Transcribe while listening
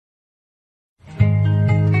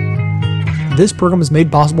This program is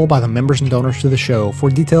made possible by the members and donors to the show. For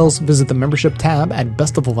details, visit the membership tab at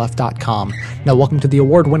bestoftheleft.com. Now, welcome to the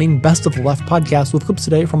award-winning Best of the Left podcast with clips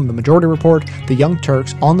today from The Majority Report, The Young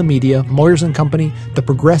Turks, On the Media, Moyers and Company, The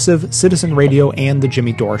Progressive, Citizen Radio, and The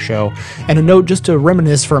Jimmy Dore Show. And a note just to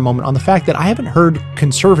reminisce for a moment on the fact that I haven't heard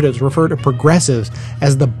conservatives refer to progressives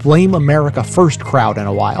as the Blame America First crowd in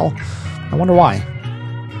a while. I wonder why.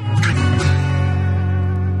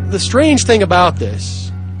 The strange thing about this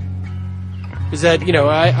is that,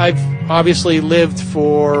 I've obviously lived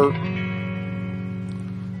for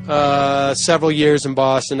several years in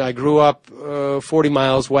Boston. I grew up 40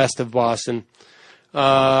 miles west of Boston.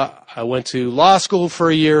 I went to law school for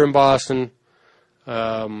a year in Boston.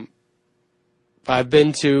 I've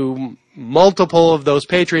been to multiple of those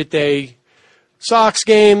Patriot Day Sox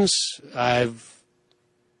games. I've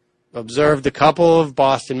observed a couple of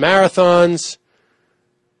Boston marathons.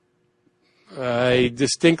 I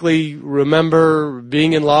distinctly remember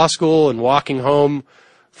being in law school and walking home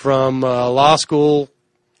from law school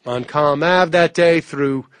on Comm Ave that day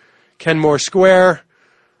through Kenmore Square,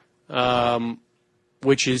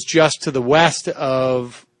 which is just to the west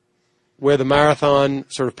of where the marathon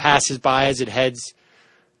sort of passes by as it heads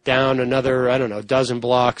down another, dozen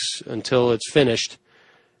blocks until it's finished,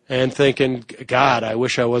 and thinking, God, I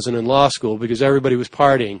wish I wasn't in law school because everybody was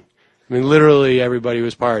partying. I mean, literally everybody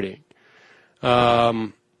was partying.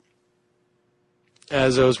 As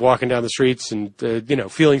I was walking down the streets and,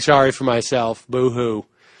 feeling sorry for myself, boo-hoo.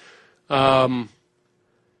 And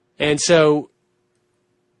so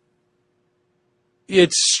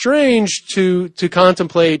it's strange to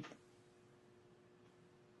contemplate,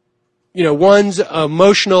 one's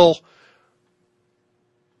emotional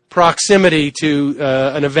proximity to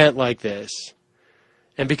an event like this.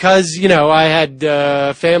 And because, I had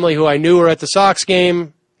family who I knew were at the Sox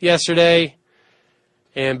game yesterday,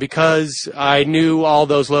 and because I knew all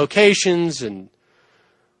those locations and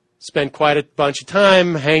spent quite a bunch of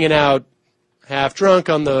time hanging out half drunk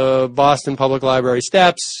on the Boston Public Library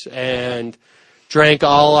steps and drank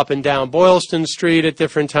all up and down Boylston Street at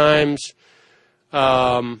different times.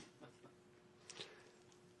 And,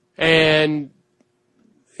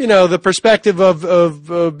 the perspective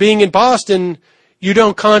of being in Boston, you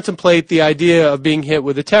don't contemplate the idea of being hit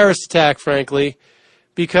with a terrorist attack, frankly,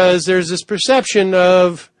 because there's this perception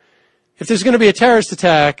of if there's going to be a terrorist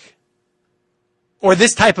attack, or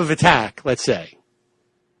this type of attack, let's say,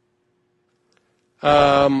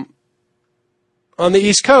 on the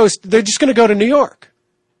East Coast, they're just going to go to New York.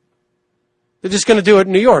 They're just going to do it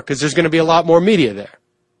in New York because there's going to be a lot more media there.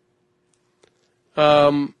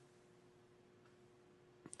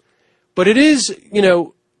 But it is,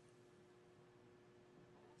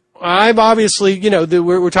 I've obviously,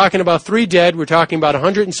 we're talking about 3 dead. We're talking about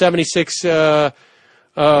 176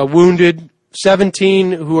 wounded,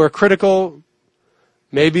 17 who are critical.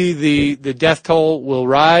 Maybe the death toll will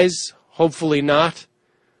rise. Hopefully not.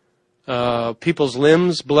 People's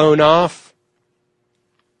limbs blown off.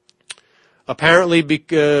 Apparently,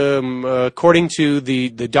 according to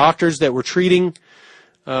the doctors that were treating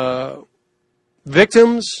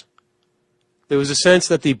victims, there was a sense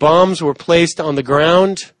that the bombs were placed on the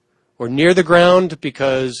ground or near the ground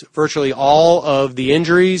because virtually all of the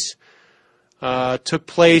injuries took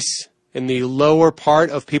place in the lower part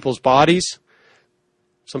of people's bodies.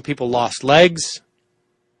 Some people lost legs.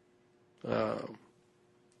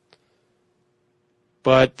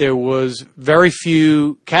 But there was very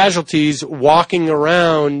few casualties walking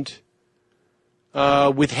around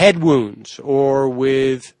with head wounds or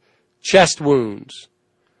with chest wounds.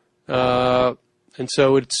 And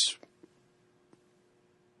so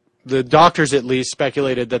the doctors at least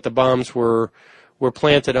speculated that the bombs were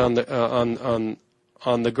planted on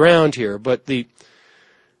the ground here. But the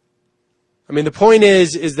point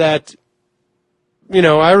is that,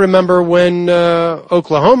 I remember when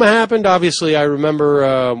Oklahoma happened. Obviously, I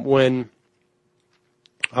remember when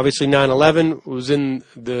 9/11 was in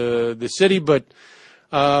the city, but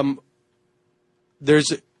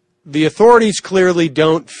the authorities clearly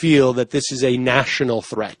don't feel that this is a national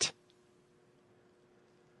threat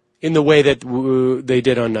in the way that they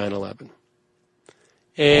did on 9/11.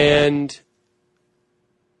 And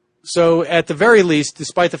so at the very least,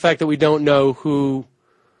 despite the fact that we don't know who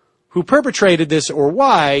perpetrated this or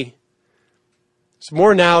why, it's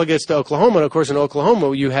more analogous to Oklahoma. And of course, in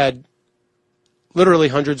Oklahoma, you had literally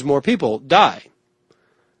hundreds more people die.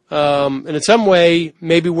 And in some way,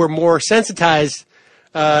 maybe we're more sensitized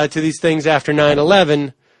to these things after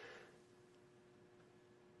 9/11.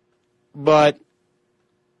 But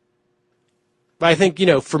I think,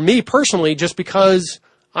 for me personally, just because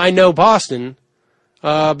I know Boston,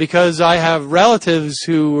 because I have relatives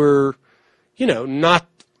who were,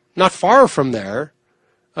 not far from there.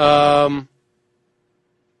 I'm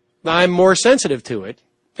more sensitive to it,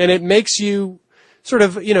 and it makes you sort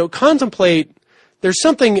of, contemplate. There's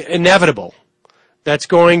something inevitable that's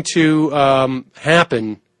going to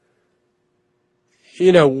happen.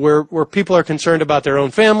 Where people are concerned about their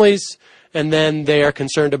own families, and then they are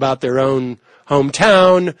concerned about their own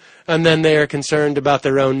hometown, and then they are concerned about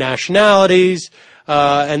their own nationalities,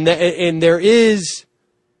 and there is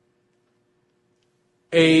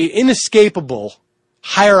a inescapable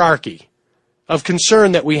hierarchy of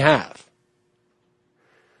concern that we have.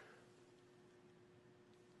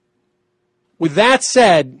 With that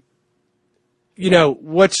said,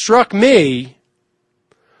 what struck me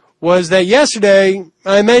was that yesterday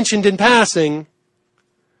I mentioned in passing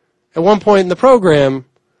at one point in the program,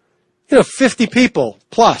 50 people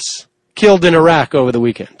plus killed in Iraq over the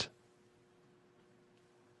weekend.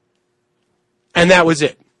 And that was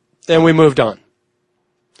it. Then we moved on.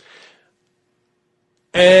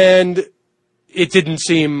 And it didn't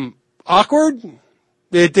seem awkward.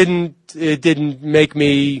 It didn't make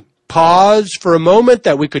me pause for a moment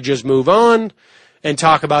that we could just move on and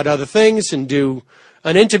talk about other things and do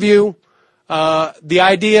an interview. The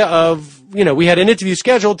idea of, we had an interview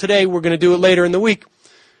scheduled today. We're going to do it later in the week.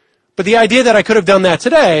 But the idea that I could have done that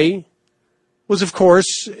today was, of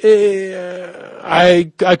course,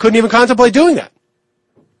 I couldn't even contemplate doing that.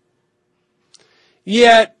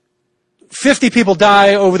 Yet, 50 people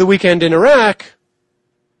die over the weekend in Iraq.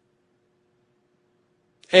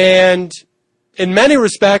 And in many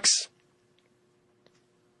respects,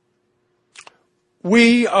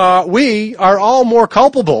 we are all more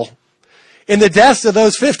culpable in the deaths of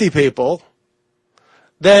those 50 people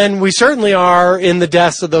than we certainly are in the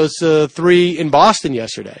deaths of those 3 in Boston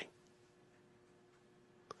yesterday.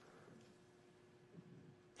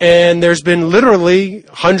 And there's been literally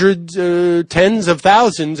hundreds, tens of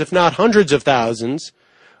thousands, if not hundreds of thousands,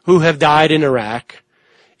 who have died in Iraq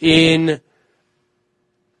in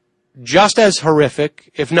just as horrific,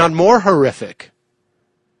 if not more horrific,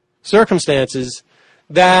 circumstances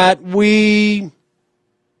that we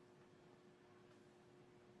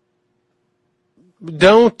just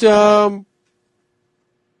don't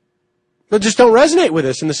resonate with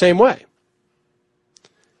us in the same way.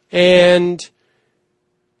 And,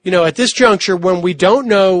 at this juncture, when we don't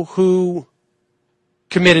know who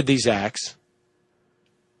committed these acts,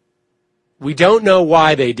 we don't know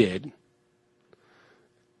why they did,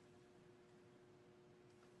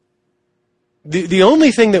 the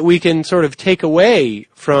only thing that we can sort of take away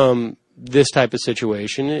from this type of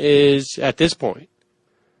situation is, at this point,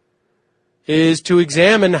 is to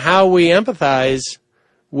examine how we empathize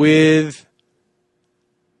with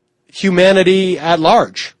humanity at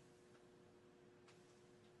large.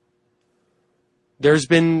 There's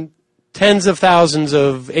been tens of thousands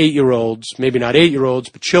of 8-year-olds, maybe not 8-year-olds,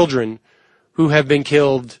 but children who have been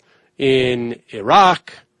killed in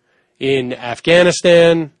Iraq, in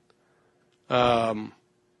Afghanistan,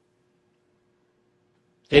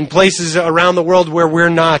 in places around the world where we're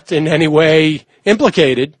not in any way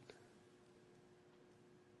implicated,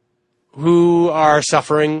 who are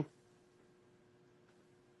suffering,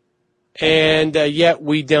 and yet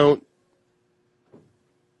we don't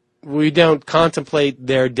contemplate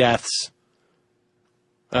their deaths.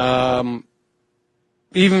 Even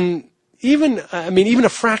a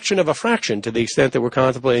fraction of a fraction, to the extent that we're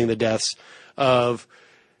contemplating the deaths of,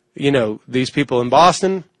 these people in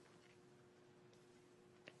Boston,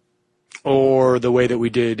 or the way that we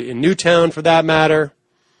did in Newtown, for that matter.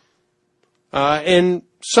 And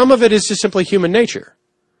some of it is just simply human nature.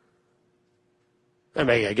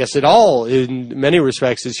 I guess it all, in many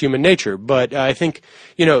respects, is human nature. But I think,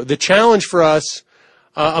 the challenge for us,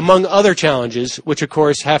 among other challenges, which of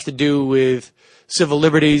course have to do with civil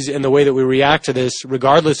liberties and the way that we react to this,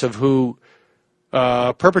 regardless of who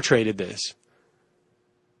perpetrated this.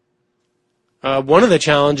 One of the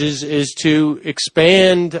challenges is to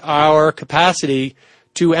expand our capacity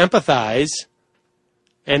to empathize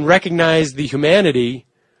and recognize the humanity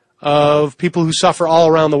of people who suffer all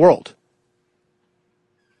around the world.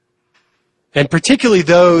 And particularly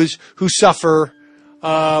those who suffer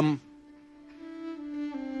as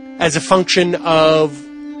a function of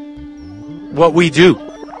what we do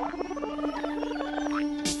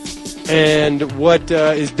and what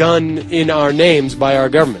is done in our names by our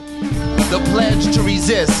government. The pledge to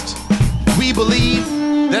resist. We believe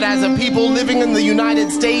that as a people living in the United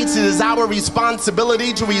States, it is our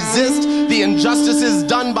responsibility to resist the injustices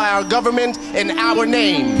done by our government in our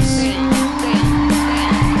names.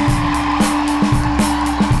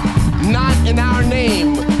 Not in our names.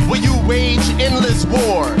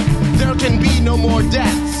 no more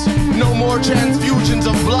deaths, no more transfusions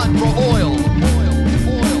of blood for oil.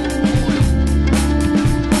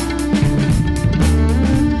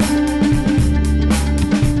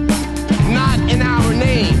 Not in our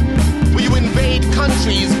name will you invade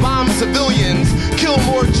countries, bomb civilians, kill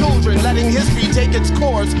more children, letting history take its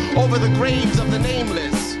course over the graves of the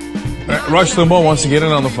nameless. Rush Limbaugh wants to get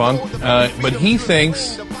in on the fun, but he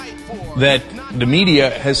thinks that the media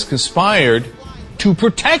has conspired to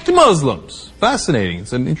protect Muslims. Fascinating.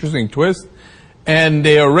 It's an interesting twist. And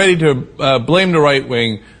they are ready to blame the right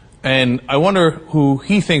wing. And I wonder who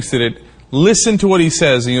he thinks did it. Listen to what he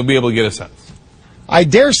says, and you'll be able to get a sense. I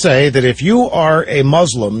dare say that if you are a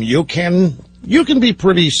Muslim, you can be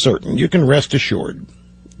pretty certain, you can rest assured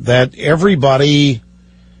that everybody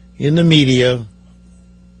in the media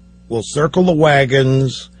will circle the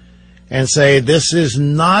wagons and say this is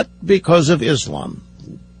not because of Islam.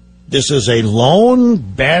 This is a lone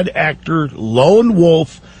bad actor, lone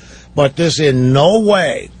wolf, but this in no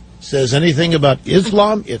way says anything about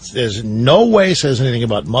Islam. It in no way says anything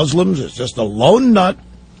about Muslims. It's just a lone nut.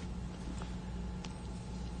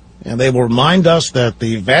 And they will remind us that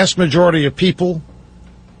the vast majority of people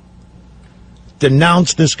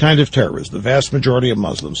denounce this kind of terrorism, the vast majority of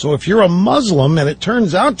Muslims. So if you're a Muslim and it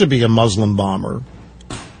turns out to be a Muslim bomber,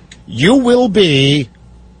 you will be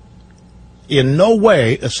in no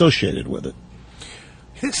way associated with it.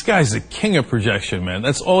 This guy's the king of projection, man.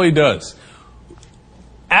 That's all he does.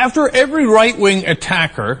 After every right-wing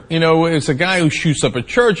attacker, you know, it's a guy who shoots up a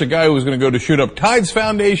church, a guy who's going to go to shoot up Tides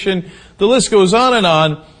Foundation, the list goes on and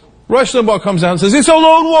on. Rush Limbaugh comes out and says, it's a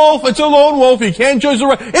lone wolf, it's a lone wolf, you can't judge the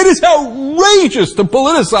right. It is outrageous to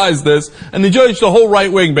politicize this and to judge the whole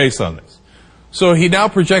right wing based on this. So he now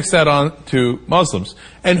projects that on to Muslims.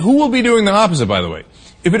 And who will be doing the opposite, by the way?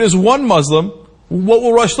 If it is one Muslim, what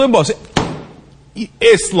will Rush Limbaugh say?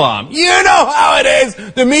 Islam. You know how it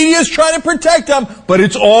is. The media is trying to protect them, but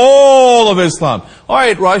it's all of Islam. All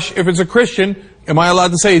right, Rush, if it's a Christian, am I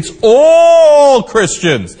allowed to say it's all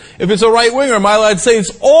Christians? If it's a right-winger, am I allowed to say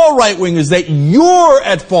it's all right-wingers, that you're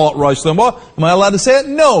at fault, Rush Limbaugh? Am I allowed to say it?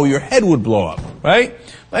 No, your head would blow up, right?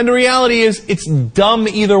 And the reality is, it's dumb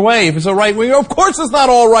either way. If it's a right-winger, of course it's not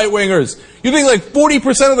all right-wingers. You think like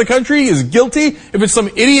 40% of the country is guilty if it's some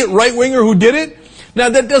idiot right-winger who did it? Now,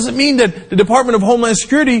 that doesn't mean that the Department of Homeland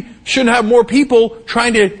Security shouldn't have more people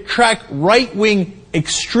trying to track right-wing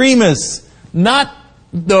extremists, not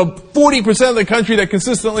the 40% of the country that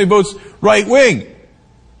consistently votes right-wing.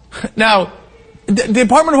 Now, the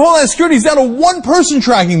Department of Homeland Security is down to one person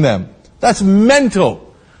tracking them. That's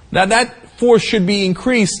mental. Now, that force should be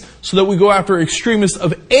increased so that we go after extremists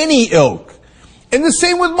of any ilk. And the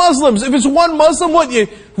same with Muslims. If it's one Muslim,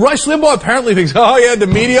 Rush Limbaugh apparently thinks, oh yeah, the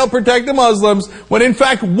media will protect the Muslims, when in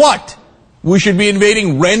fact, what? We should be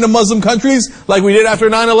invading random Muslim countries like we did after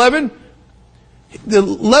 9/11? The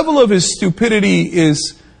level of his stupidity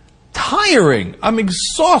is tiring. I'm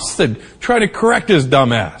exhausted trying to correct his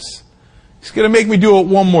dumb ass. He's going to make me do it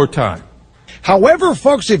one more time. However,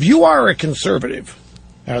 folks, if you are a conservative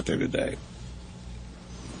out there today,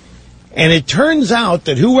 and it turns out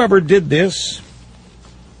that whoever did this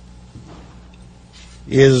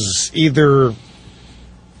is either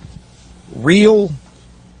real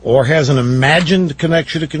or has an imagined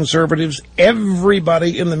connection to conservatives,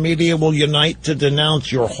 everybody in the media will unite to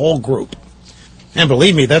denounce your whole group. And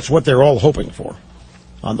believe me, that's what they're all hoping for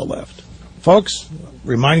on the left. Folks,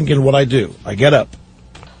 reminding you what I do. I get up,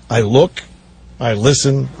 I look, I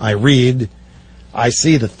listen, I read, I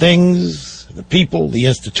see the things, the people, the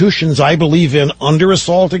institutions I believe in under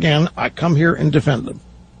assault again. I come here and defend them.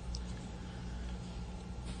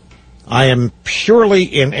 I am purely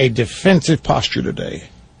in a defensive posture today.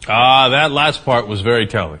 That last part was very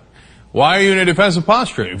telling. Why are you in a defensive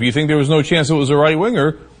posture? If you think there was no chance it was a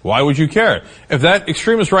right-winger, why would you care? If that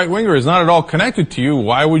extremist right-winger is not at all connected to you,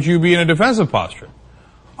 why would you be in a defensive posture?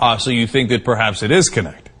 So you think that perhaps it is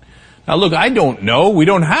connected. Now look, I don't know. We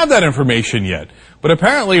don't have that information yet. But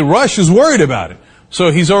apparently Rush is worried about it.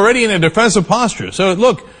 So he's already in a defensive posture. So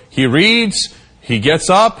look, he reads, he gets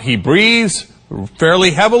up, he breathes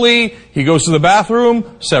fairly heavily, he goes to the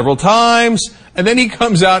bathroom several times, and then he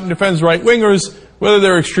comes out and defends right-wingers, whether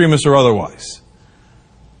they're extremists or otherwise.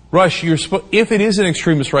 Rush, if it is an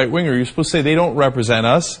extremist right-winger, you're supposed to say they don't represent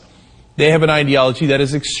us. They have an ideology that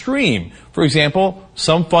is extreme. For example,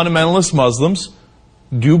 some fundamentalist Muslims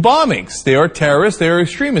do bombings. They are terrorists, they are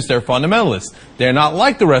extremists, they're fundamentalists. They're not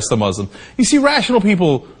like the rest of Muslims. You see, rational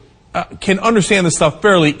people can understand this stuff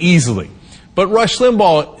fairly easily. But Rush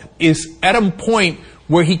Limbaugh is at a point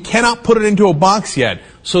where he cannot put it into a box yet,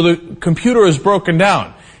 so the computer is broken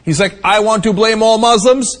down. He's like, I want to blame all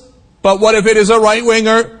Muslims. But what if it is a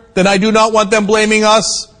right-winger? Then I do not want them blaming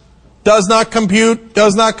us. Does not compute,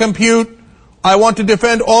 does not compute. I want to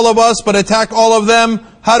defend all of us, but attack all of them.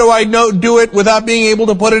 How do I do it without being able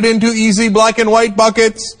to put it into easy black and white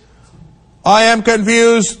buckets? I am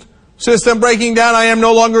confused. System breaking down. I am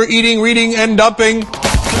no longer eating, reading, and dumping.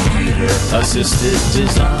 Assisted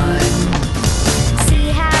design. See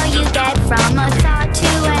how you get from a thought to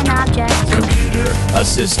an object.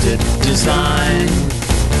 Assisted design.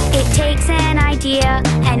 It takes an idea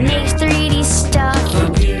and makes 3D stuff.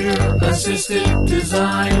 Computer assisted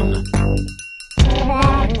design.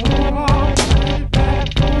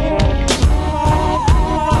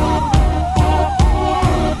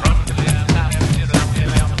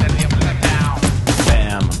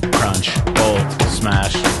 Bam, crunch, bolt,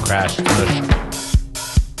 smash, crash, push.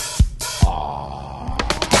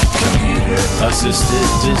 Computer assisted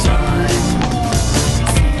design.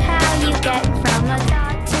 See how you get from a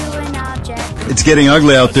thought to an object. It's getting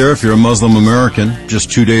ugly out there if you're a Muslim American.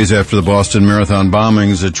 Just 2 days after the Boston Marathon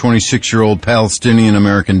bombings, a 26-year-old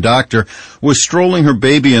Palestinian-American doctor was strolling her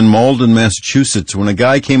baby in Malden, Massachusetts, when a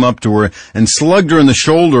guy came up to her and slugged her in the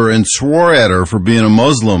shoulder and swore at her for being a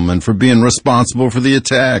Muslim and for being responsible for the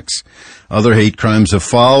attacks. Other hate crimes have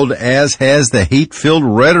followed, as has the hate-filled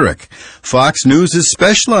rhetoric. Fox News is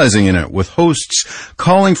specializing in it, with hosts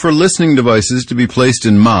calling for listening devices to be placed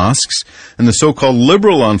in mosques, and the so-called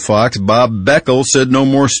liberal on Fox, Bob Beckel, said no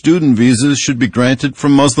more student visas should be granted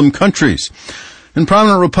from Muslim countries. And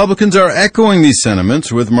prominent Republicans are echoing these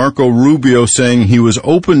sentiments, with Marco Rubio saying he was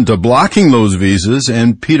open to blocking those visas,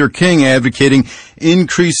 and Peter King advocating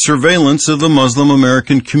increased surveillance of the Muslim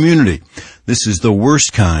American community. This is the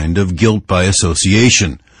worst kind of guilt by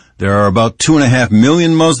association. There are about 2.5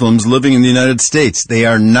 million Muslims living in the United States. They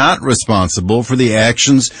are not responsible for the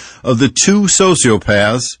actions of the two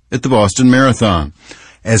sociopaths at the Boston Marathon.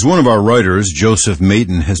 As one of our writers, Joseph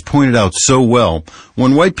Mayton, has pointed out so well,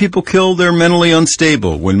 when white people kill, they're mentally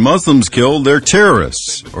unstable. When Muslims kill, they're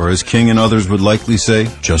terrorists. Or as King and others would likely say,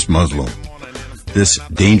 just Muslim. This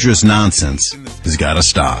dangerous nonsense has got to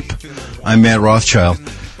stop. I'm Matt Rothschild,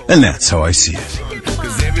 and that's how I see it.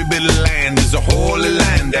 Cause every bit of land is a holy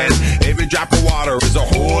land, and every drop of water is a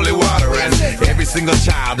holy water, and every single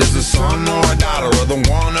child is a son or a daughter of the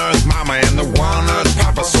one earth mama and the one earth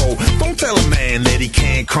papa. So don't tell a man that he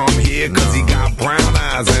can't come here cause he got brown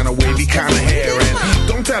eyes and a wavy kind of hair, and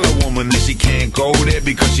don't tell a woman that she can't go there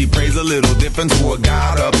because she prays a little different to a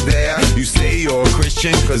God up there. You say you're a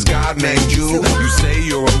Christian cause God made you. You say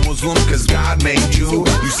you're a Muslim cause God made you.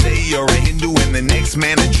 You say you're a Hindu and the next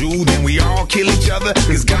man a Jew. Then we all kill each other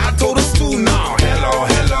cause God told us to. No, hello,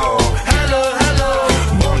 hello, hello, hello,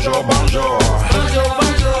 bonjour, bonjour, bonjour,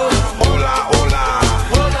 bonjour, hola, hola,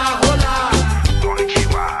 hola, hola,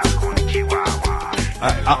 konnichiwa, konnichiwa.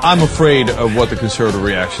 I'm afraid of what the conservative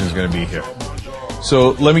reaction is going to be here.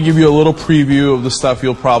 So let me give you a little preview of the stuff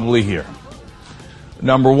you'll probably hear.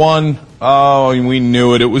 Number one, we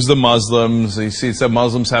knew it. It was the Muslims. You see, it said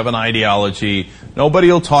Muslims have an ideology.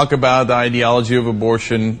 Nobody will talk about the ideology of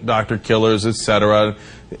abortion, doctor killers, etc.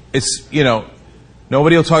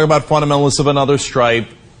 Nobody will talk about fundamentalists of another stripe.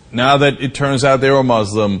 Now that it turns out they were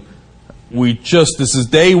Muslim, this is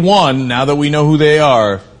day one, now that we know who they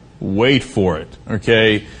are, wait for it,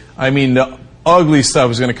 okay? I mean, the ugly stuff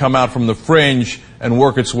is going to come out from the fringe and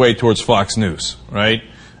work its way towards Fox News, right?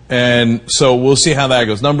 And so we'll see how that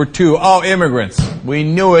goes. Number two, immigrants. We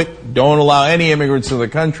knew it. Don't allow any immigrants in the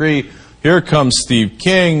country. Here comes Steve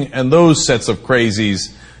King and those sets of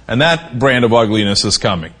crazies. And that brand of ugliness is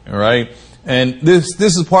coming, all right? And this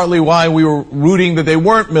is partly why we were rooting that they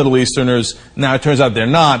weren't Middle Easterners. Now it turns out they're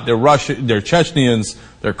not. They're Russian, they're Chechens,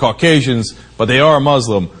 they're Caucasians, but they are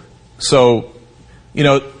Muslim. So,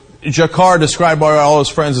 Jakar, described by all his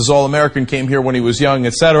friends as all-American, came here when he was young,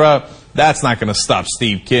 etc. That's not going to stop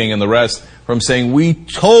Steve King and the rest from saying, we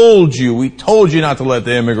told you not to let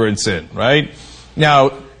the immigrants in, right?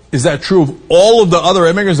 Now, is that true of all of the other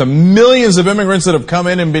immigrants, the millions of immigrants that have come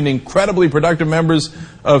in and been incredibly productive members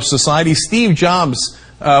of society? Steve Jobs'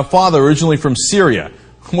 father, originally from Syria.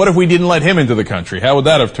 What if we didn't let him into the country? How would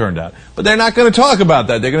that have turned out? But they're not going to talk about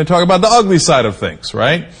that. They're going to talk about the ugly side of things,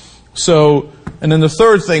 right? So, and then the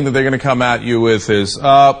third thing that they're going to come at you with is,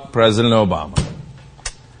 President Obama.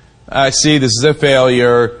 I see this is a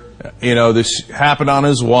failure. This happened on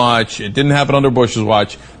his watch. It didn't happen under Bush's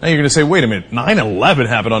watch. Now you're going to say, wait a minute, 9/11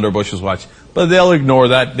 happened under Bush's watch. But they'll ignore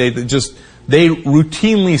that. They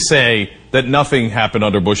routinely say that nothing happened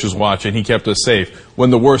under Bush's watch and he kept us safe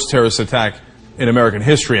when the worst terrorist attack in American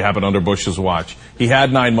history happened under Bush's watch. He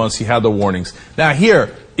had 9 months. He had the warnings. Now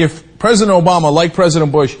here, if President Obama, like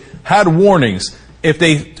President Bush, had warnings, if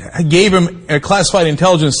they gave him a classified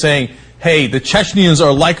intelligence saying, hey, the Chechens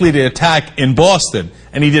are likely to attack in Boston,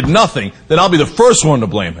 and he did nothing, then I'll be the first one to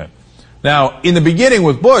blame him. Now, in the beginning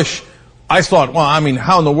with Bush, I thought, well, I mean,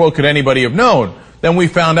 how in the world could anybody have known? Then we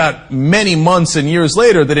found out many months and years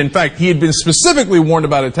later that, in fact, he had been specifically warned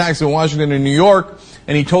about attacks in Washington and New York,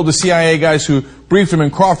 and he told the CIA guys who briefed him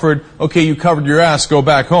in Crawford, okay, you covered your ass, go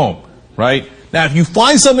back home, right? Now, if you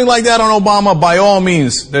find something like that on Obama, by all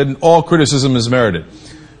means, then all criticism is merited.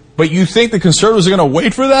 But you think the conservatives are going to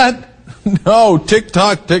wait for that? No,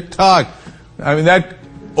 tick-tock, tick-tock. I mean, that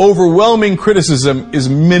overwhelming criticism is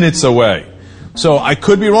minutes away. So I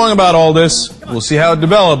could be wrong about all this. We'll see how it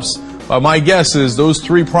develops. But my guess is those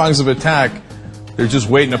three prongs of attack, they're just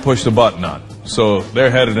waiting to push the button on. So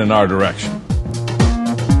they're headed in our direction.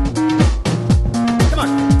 Come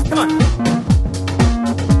on.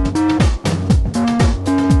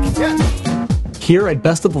 Here at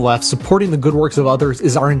Best of the Left, supporting the good works of others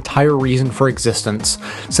is our entire reason for existence.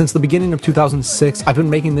 Since the beginning of 2006, I've been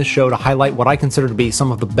making this show to highlight what I consider to be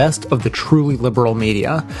some of the best of the truly liberal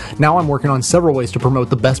media. Now I'm working on several ways to promote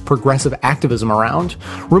the best progressive activism around.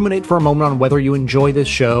 Ruminate for a moment on whether you enjoy this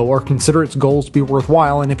show or consider its goals to be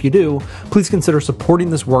worthwhile, and if you do, please consider supporting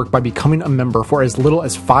this work by becoming a member for as little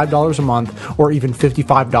as $5 a month or even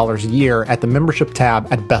 $55 a year at the membership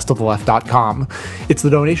tab at bestoftheleft.com. It's the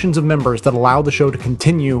donations of members that allow the show to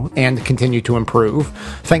continue to improve.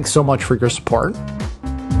 Thanks so much for your support.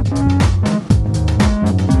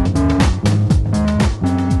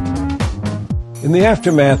 In the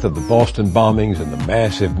aftermath of the Boston bombings and the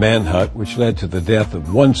massive manhunt which led to the death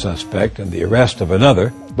of one suspect and the arrest of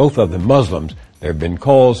another, both of them Muslims, there have been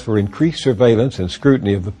calls for increased surveillance and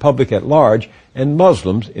scrutiny of the public at large and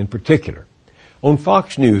Muslims in particular. On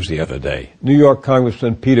Fox News the other day, New York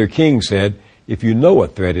Congressman Peter King said, if you know a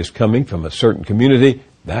threat is coming from a certain community,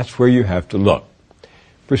 that's where you have to look.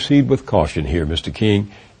 Proceed with caution here, Mr. King,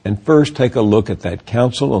 and first take a look at that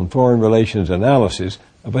Council on Foreign Relations analysis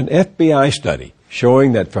of an FBI study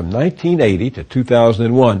showing that from 1980 to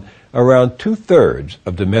 2001, around two-thirds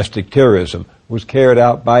of domestic terrorism was carried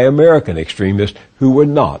out by American extremists who were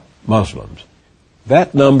not Muslims.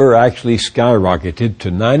 That number actually skyrocketed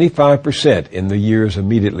to 95% in the years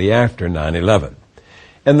immediately after 9/11.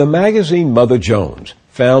 And the magazine Mother Jones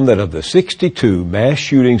found that of the 62 mass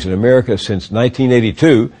shootings in America since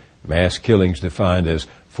 1982, mass killings defined as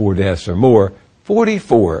 4 deaths or more,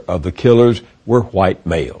 44 of the killers were white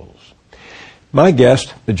males. My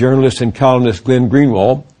guest, the journalist and columnist Glenn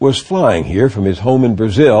Greenwald, was flying here from his home in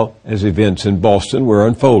Brazil as events in Boston were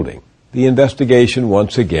unfolding. The investigation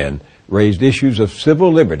once again raised issues of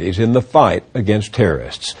civil liberties in the fight against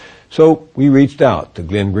terrorists. So we reached out to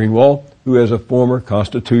Glenn Greenwald, who as a former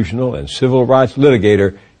constitutional and civil rights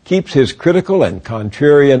litigator keeps his critical and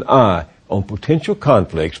contrarian eye on potential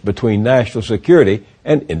conflicts between national security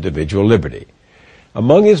and individual liberty.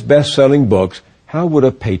 Among his best-selling books, How Would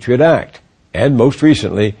a Patriot Act? And most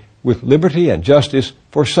recently, With Liberty and Justice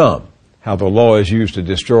for Some, How the Law is Used to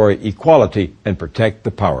Destroy Equality and Protect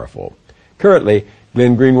the Powerful. Currently,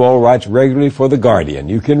 Glenn Greenwald writes regularly for The Guardian.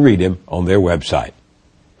 You can read him on their website.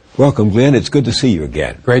 Welcome, Glenn. It's good to see you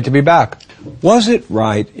again. Great to be back. Was it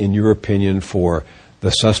right, in your opinion, for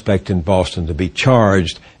the suspect in Boston to be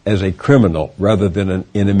charged as a criminal rather than an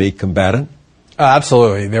enemy combatant?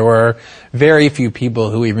 Absolutely. There were very few people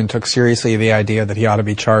who even took seriously the idea that he ought to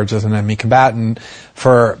be charged as an enemy combatant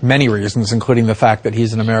for many reasons, including the fact that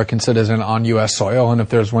he's an American citizen on U.S. soil. And if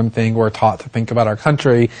there's one thing we're taught to think about our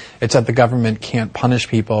country, it's that the government can't punish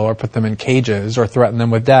people or put them in cages or threaten them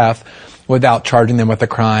with death without charging them with a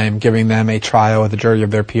crime, giving them a trial with a jury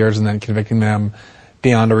of their peers, and then convicting them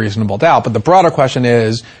beyond a reasonable doubt. But the broader question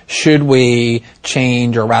is, should we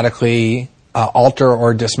change or radically alter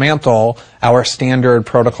or dismantle our standard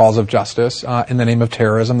protocols of justice in the name of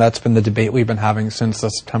terrorism? That's been the debate we've been having since the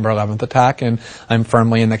September 11th attack, and I'm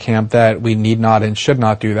firmly in the camp that we need not and should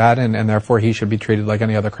not do that, and therefore he should be treated like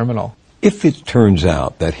any other criminal. If it turns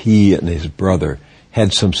out that he and his brother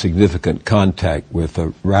had some significant contact with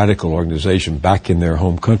a radical organization back in their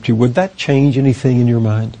home country, would that change anything in your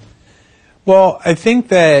mind? Well, I think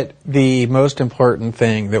that the most important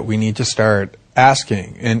thing that we need to start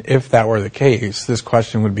asking, and if that were the case, this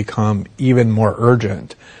question would become even more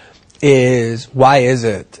urgent, is why is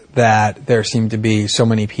it that there seem to be so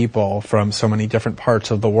many people from so many different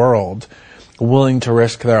parts of the world willing to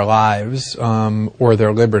risk their lives or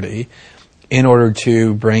their liberty in order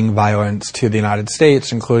to bring violence to the United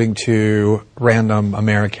States, including to random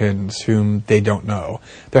Americans whom they don't know?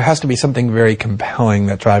 There has to be something very compelling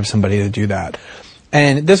that drives somebody to do that.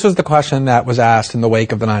 And this was the question that was asked in the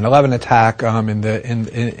wake of the 9/11 attack,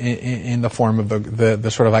 in the form of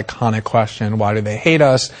the sort of iconic question, why do they hate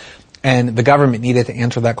us? And the government needed to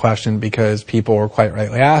answer that question because people were quite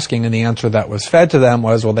rightly asking, and the answer that was fed to them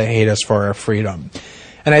was, well, they hate us for our freedom.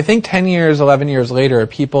 And I think 10 years, 11 years later,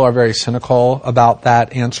 people are very cynical about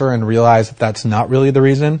that answer and realize that that's not really the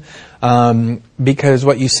reason. Because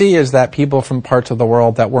what you see is that people from parts of the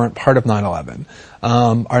world that weren't part of 9/11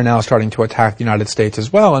 are now starting to attack the United States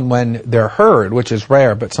as well. And when they're heard, which is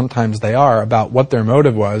rare, but sometimes they are, about what their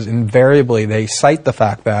motive was, invariably they cite the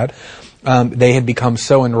fact that they had become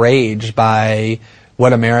so enraged by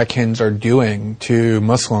what Americans are doing to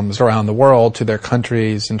Muslims around the world, to their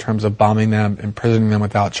countries, in terms of bombing them, imprisoning them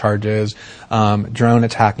without charges, drone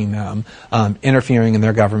attacking them, interfering in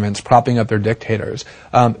their governments, propping up their dictators,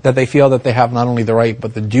 that they feel that they have not only the right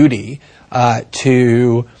but the duty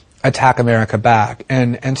to attack America back.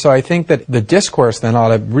 And so I think that the discourse then ought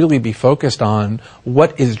to really be focused on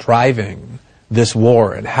what is driving this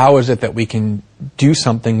war, and how is it that we can do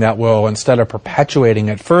something that will, instead of perpetuating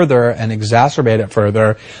it further and exacerbate it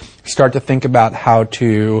further, start to think about how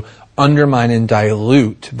to undermine and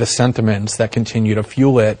dilute the sentiments that continue to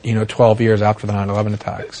fuel it, 12 years after the 9/11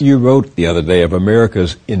 attacks. You wrote the other day of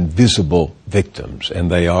America's invisible victims, and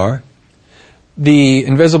they are? The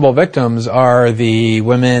invisible victims are the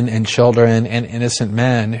women and children and innocent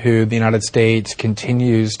men who the United States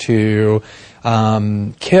continues to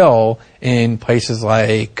kill in places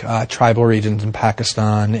like tribal regions in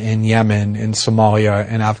Pakistan, in Yemen, in Somalia,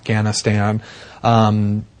 in Afghanistan,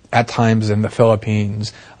 at times in the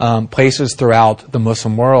Philippines, places throughout the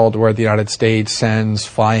Muslim world where the United States sends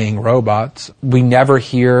flying robots. We never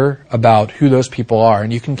hear about who those people are,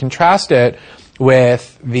 and you can contrast it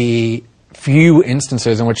with the few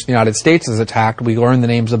instances in which the United States is attacked. We learn the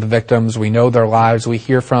names of the victims, we know their lives, we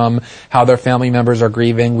hear from how their family members are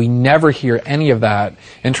grieving. We never hear any of that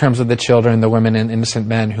in terms of the children, the women, and innocent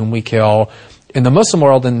men whom we kill in the Muslim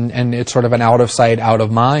world, and it's sort of an out of sight, out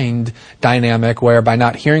of mind dynamic where by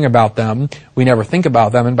not hearing about them, we never think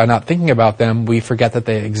about them, and by not thinking about them, we forget that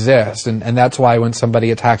they exist. And that's why when somebody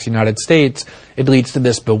attacks the United States, it leads to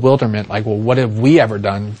this bewilderment, like, well, what have we ever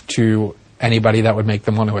done to anybody that would make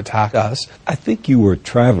them want to attack us? I think you were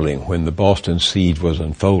traveling when the Boston siege was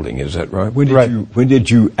unfolding, is that right? When did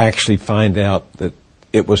you actually find out that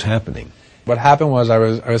it was happening? What happened was I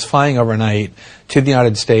was flying overnight to the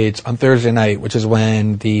United States on Thursday night, which is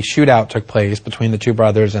when the shootout took place between the two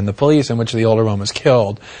brothers and the police, in which the older one was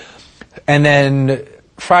killed. And then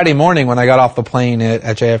Friday morning, when I got off the plane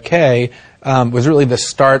at JFK, was really the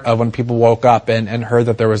start of when people woke up and heard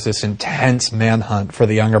that there was this intense manhunt for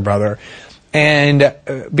the younger brother. And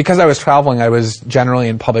because I was traveling, I was generally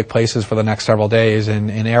in public places for the next several days, in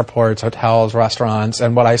airports, hotels, restaurants,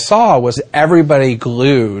 and what I saw was everybody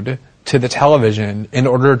glued to the television in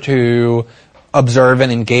order to observe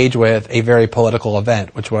and engage with a very political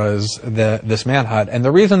event, which was this manhunt. And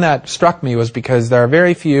the reason that struck me was because there are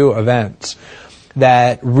very few events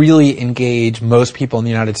that really engage most people in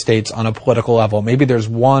the United States on a political level. Maybe there's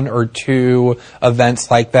one or two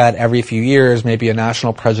events like that every few years, maybe a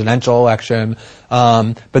national presidential election,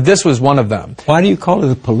 but this was one of them. Why do you call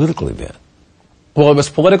it a political event? Well, it was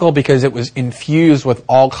political because it was infused with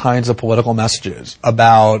all kinds of political messages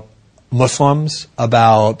about Muslims,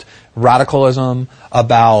 about radicalism,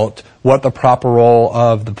 about what the proper role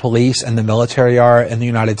of the police and the military are in the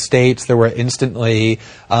United States. There were instantly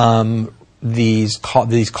these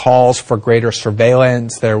calls for greater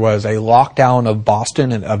surveillance. There was a lockdown of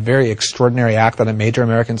Boston, and a very extraordinary act that a major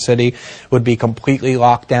American city would be completely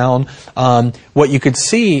locked down. What you could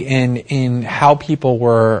see in how people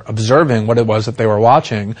were observing what it was that they were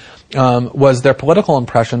watching was their political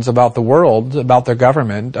impressions about the world, about their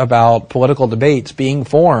government, about political debates being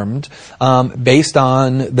formed based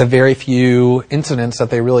on the very few incidents that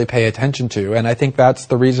they really pay attention to. And I think that's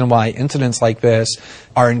the reason why incidents like this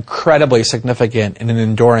are incredibly significant in an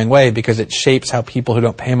enduring way, because it shapes how people who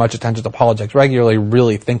don't pay much attention to politics regularly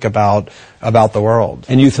really think about the world.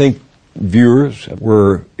 And you think viewers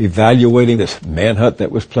were evaluating this manhunt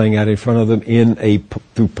that was playing out in front of them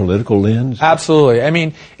through political lens? Absolutely. I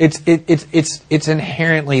mean, it's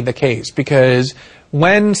inherently the case, because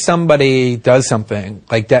when somebody does something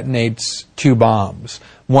like detonates 2 bombs,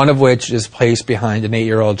 one of which is placed behind an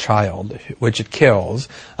 8-year-old child, which it kills,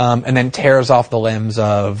 and then tears off the limbs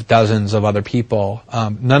of dozens of other people,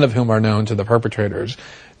 none of whom are known to the perpetrators,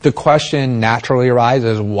 the question naturally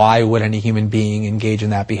arises, why would any human being engage in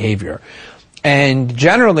that behavior? And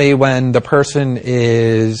generally, when the person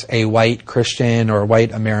is a white Christian or a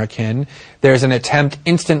white American, there's an attempt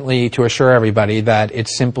instantly to assure everybody that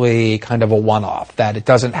it's simply kind of a one-off, that it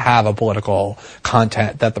doesn't have a political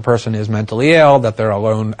content, that the person is mentally ill, that they're a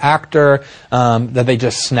lone actor, that they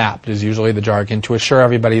just snapped is usually the jargon, to assure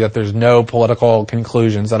everybody that there's no political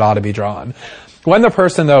conclusions that ought to be drawn. When the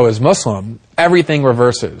person, though, is Muslim, everything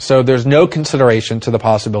reverses. So there's no consideration to the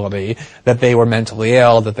possibility that they were mentally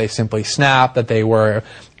ill, that they simply snapped, that they were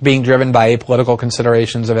being driven by political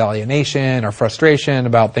considerations of alienation or frustration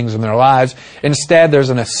about things in their lives. Instead, there's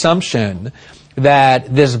an assumption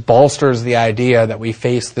that this bolsters the idea that we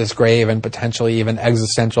face this grave and potentially even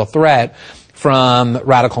existential threat from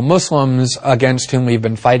radical Muslims against whom we've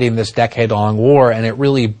been fighting this decade-long war, and it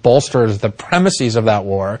really bolsters the premises of that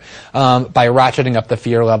war by ratcheting up the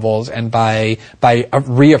fear levels and by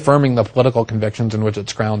reaffirming the political convictions in which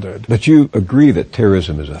it's grounded. But you agree that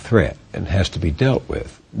terrorism is a threat and has to be dealt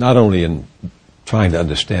with, not only in trying to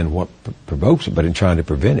understand what provokes it, but in trying to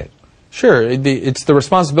prevent it. Sure. It's the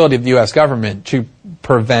responsibility of the U.S. government to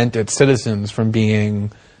prevent its citizens from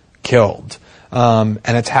being killed and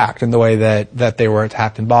attacked in the way that they were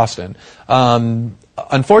attacked in Boston.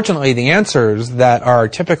 Unfortunately, the answers that are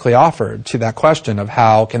typically offered to that question of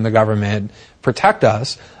how can the government protect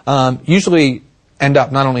us usually end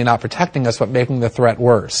up not only not protecting us, but making the threat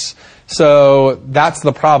worse. So that's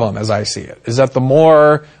the problem, as I see it, is that the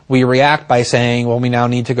more we react by saying, well, we now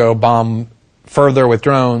need to go bomb further with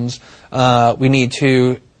drones, we need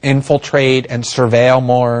to infiltrate and surveil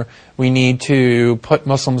more. We need to put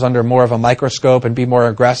Muslims under more of a microscope and be more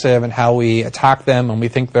aggressive in how we attack them when we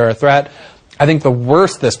think they're a threat. I think the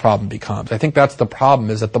worse this problem becomes. I think that's the problem,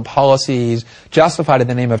 is that the policies justified in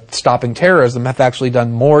the name of stopping terrorism have actually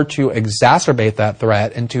done more to exacerbate that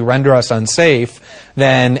threat and to render us unsafe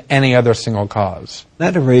than any other single cause.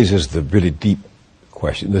 That raises the really deep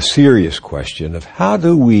question, the serious question of how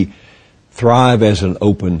do we thrive as an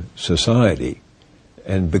open society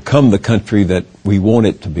and become the country that we want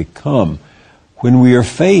it to become when we are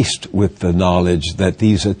faced with the knowledge that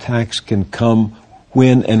these attacks can come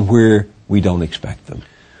when and where we don't expect them.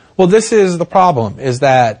 Well, this is the problem, is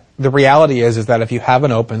that the reality is that if you have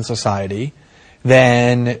an open society,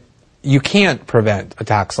 then you can't prevent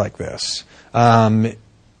attacks like this.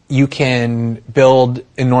 You can build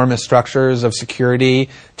enormous structures of security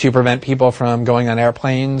to prevent people from going on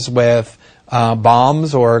airplanes with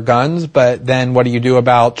bombs or guns, but then what do you do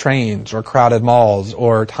about trains or crowded malls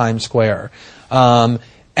or Times Square?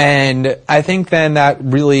 And I think then that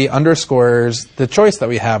really underscores the choice that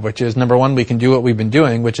we have, which is, number one, we can do what we've been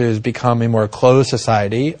doing, which is become a more closed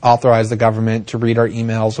society, authorize the government to read our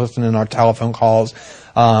emails, listen in our telephone calls,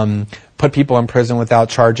 put people in prison without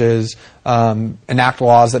charges, enact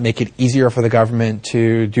laws that make it easier for the government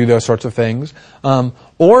to do those sorts of things.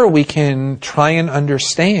 Or we can try and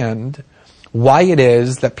understand why it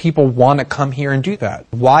is that people want to come here and do that.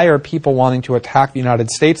 Why are people wanting to attack the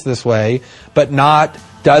United States this way, but not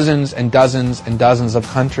dozens and dozens and dozens of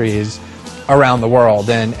countries around the world?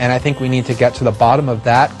 And I think we need to get to the bottom of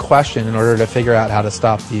that question in order to figure out how to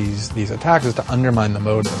stop these attacks, is to undermine the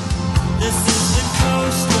motive.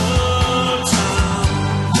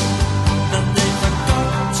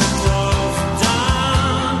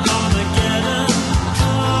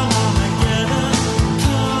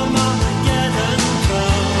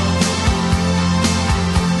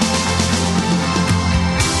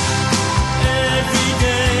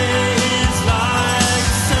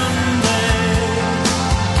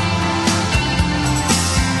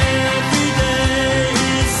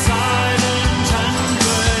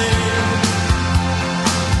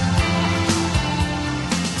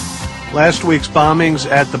 Last week's bombings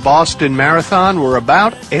at the Boston Marathon were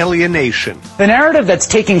about alienation. The narrative that's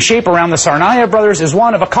taking shape around the Tsarnaev brothers is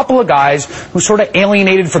one of a couple of guys who sort of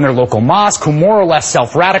alienated from their local mosque, who more or less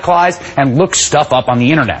self-radicalized and looked stuff up on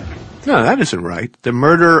the internet. No, that isn't right. The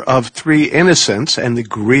murder of 3 innocents and the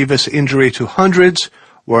grievous injury to hundreds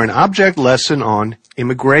were an object lesson on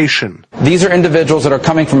immigration. These are individuals that are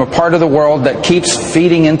coming from a part of the world that keeps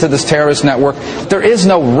feeding into this terrorist network. There is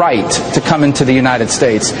no right to come into the United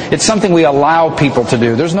States. It's something we allow people to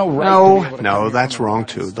do. There's no right. No, that's wrong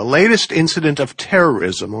too. The latest incident of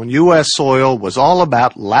terrorism on U.S. soil was all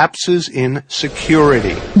about lapses in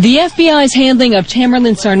security. The FBI's handling of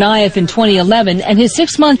Tamerlan Tsarnaev in 2011 and his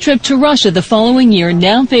 6-month trip to Russia the following year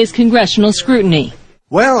now face congressional scrutiny.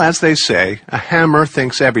 Well, as they say, a hammer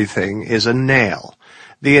thinks everything is a nail.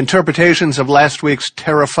 The interpretations of last week's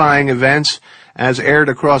terrifying events, as aired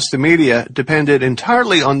across the media, depended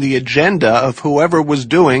entirely on the agenda of whoever was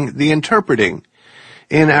doing the interpreting.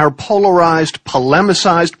 In our polarized,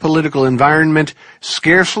 polemicized political environment,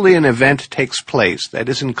 scarcely an event takes place that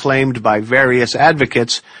isn't claimed by various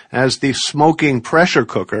advocates as the smoking pressure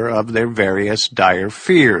cooker of their various dire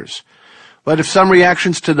fears. But if some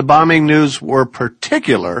reactions to the bombing news were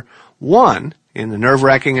particular, one, in the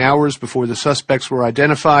nerve-wracking hours before the suspects were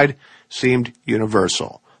identified, seemed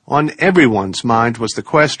universal. On everyone's mind was the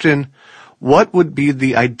question, what would be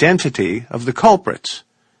the identity of the culprits?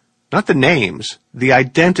 Not the names, the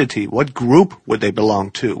identity. What group would they belong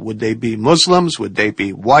to? Would they be Muslims? Would they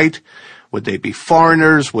be white? Would they be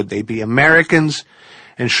foreigners? Would they be Americans?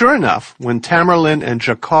 And sure enough, when Tamerlan and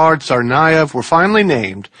Dzhokhar Tsarnaev were finally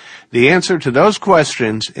named, the answer to those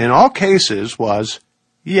questions in all cases was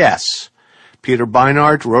yes. Peter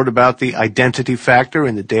Beinart wrote about the identity factor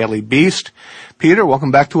in the Daily Beast. Peter,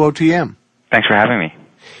 welcome back to OTM. Thanks for having me.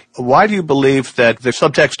 Why do you believe that the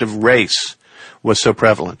subtext of race was so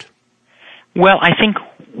prevalent? Well, I think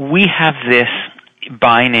we have this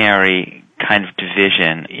binary kind of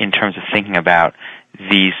division in terms of thinking about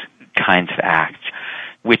these kinds of acts,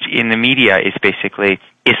 which in the media is basically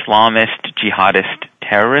Islamist, jihadist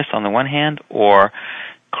terrorists on the one hand, or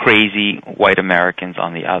crazy white Americans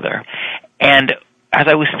on the other. And as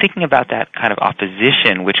I was thinking about that kind of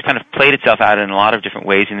opposition, which kind of played itself out in a lot of different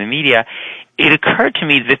ways in the media, it occurred to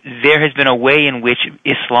me that there has been a way in which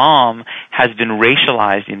Islam has been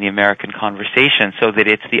racialized in the American conversation so that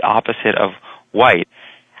it's the opposite of white.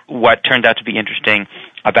 What turned out to be interesting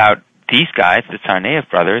about these guys, the Tsarnaev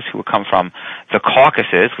brothers, who come from the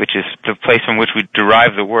Caucasus, which is the place from which we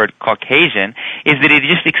derive the word Caucasian, is that it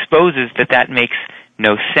just exposes that makes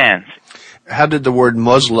no sense. How did the word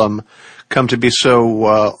Muslim come to be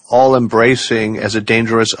so all-embracing as a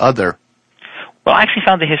dangerous other? Well, I actually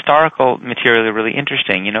found the historical material really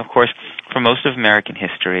interesting. You know, of course, for most of American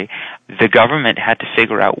history, the government had to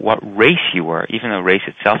figure out what race you were, even though race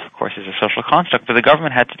itself, of course, is a social construct, but the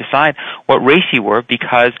government had to decide what race you were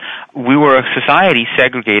because we were a society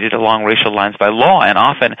segregated along racial lines by law, and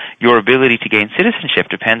often your ability to gain citizenship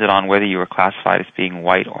depended on whether you were classified as being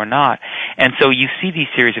white or not. And so you see these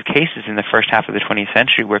series of cases in the first half of the 20th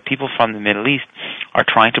century where people from the Middle East are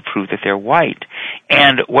trying to prove that they're white.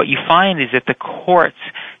 And what you find is that the courts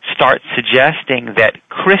start suggesting that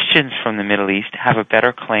Christians from the Middle East have a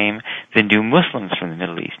better claim than do Muslims from the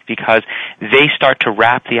Middle East, because they start to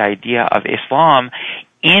wrap the idea of Islam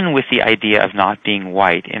in with the idea of not being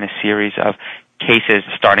white in a series of cases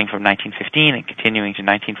starting from 1915 and continuing to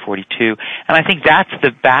 1942. And I think that's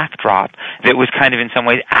the backdrop that was kind of in some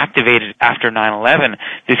ways activated after 9/11,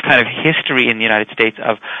 this kind of history in the United States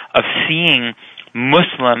of seeing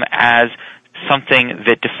Muslim as something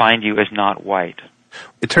that defined you as not white.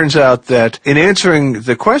 It turns out that in answering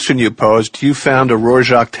the question you posed, you found a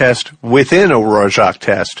Rorschach test within a Rorschach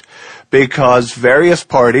test, because various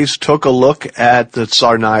parties took a look at the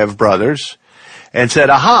Tsarnaev brothers and said,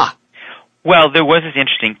 aha! Well, there was this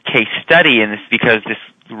interesting case study in this because this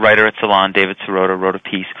writer at Salon, David Sirota, wrote a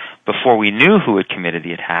piece before we knew who had committed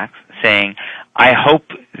the attacks, saying, I hope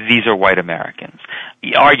these are white Americans.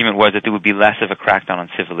 The argument was that there would be less of a crackdown on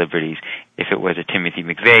civil liberties if it was a Timothy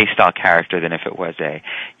McVeigh-style character than if it was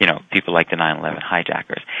people like the 9/11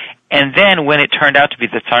 hijackers. And then when it turned out to be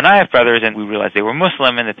the Tsarnaev brothers and we realized they were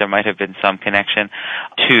Muslim and that there might have been some connection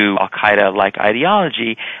to Al-Qaeda-like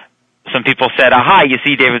ideology, some people said, aha, you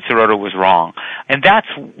see, David Sirota was wrong. And that's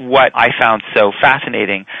what I found so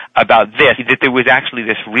fascinating about this, that there was actually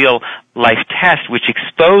this real-life test which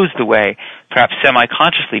exposed the way, perhaps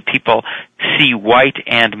semi-consciously, people see white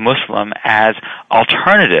and Muslim as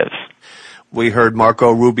alternatives. We heard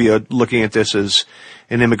Marco Rubio looking at this as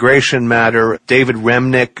an immigration matter. David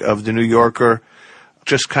Remnick of The New Yorker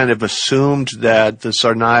just kind of assumed that the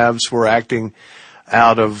Tsarnaevs were acting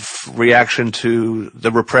out of reaction to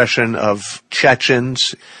the repression of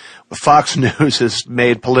Chechens. Fox News has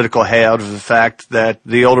made political hay out of the fact that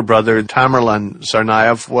the older brother, Tamerlan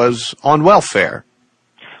Tsarnaev, was on welfare.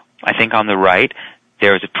 I think on the right,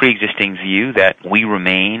 there is a pre-existing view that we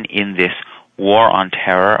remain in this war on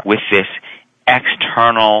terror with this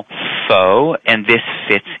external foe, and this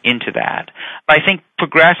fits into that. I think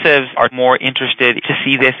progressives are more interested to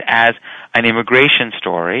see this as an immigration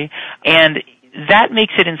story, and that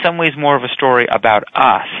makes it in some ways more of a story about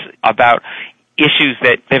us, about issues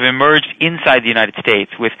that have emerged inside the United States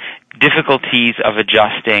with difficulties of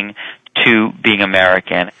adjusting to being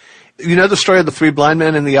American. You know the story of the three blind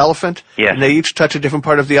men and the elephant? Yes. And they each touch a different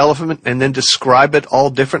part of the elephant and then describe it all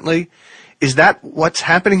differently? Is that what's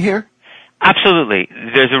happening here? Absolutely.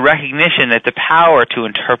 There's a recognition that the power to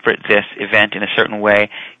interpret this event in a certain way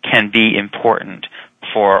can be important.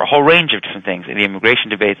 for a whole range of different things, the immigration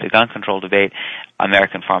debate, the gun control debate,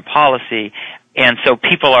 American foreign policy. And so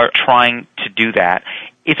people are trying to do that.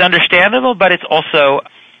 It's understandable, but it's also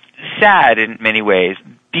sad in many ways,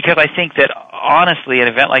 because I think that, honestly, an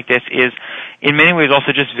event like this is, in many ways,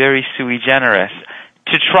 also just very sui generis.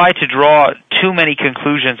 To try to draw too many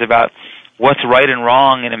conclusions about what's right and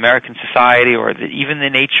wrong in American society, or even the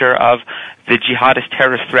nature of the jihadist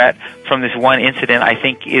terrorist threat from this one incident, I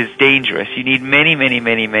think is dangerous. You need many, many,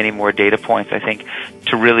 many, many more data points, I think,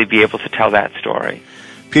 to really be able to tell that story.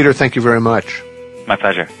 Peter, thank you very much. My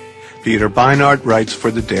pleasure. Peter Beinart writes for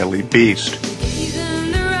the Daily Beast.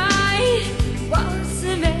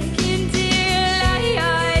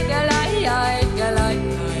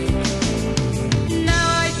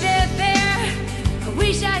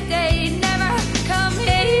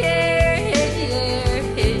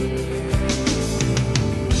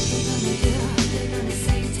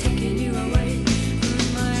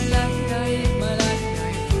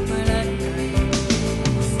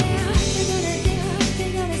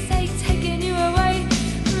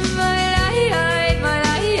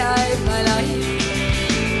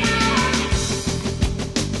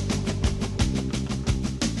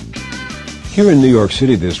 Here in New York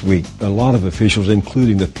City this week, a lot of officials,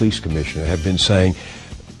 including the police commissioner, have been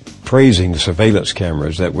praising the surveillance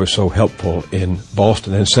cameras that were so helpful in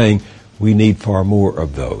Boston and saying we need far more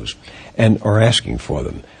of those, and are asking for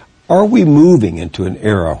them. Are we moving into an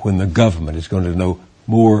era when the government is going to know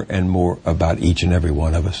more and more about each and every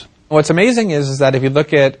one of us? What's amazing is that if you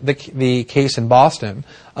look at the case in Boston,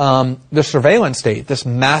 the surveillance state, this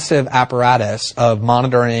massive apparatus of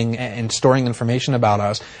monitoring and storing information about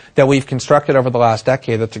us that we've constructed over the last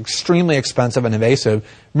decade that's extremely expensive and invasive,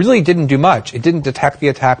 really didn't do much. It didn't detect the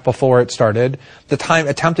attack before it started. The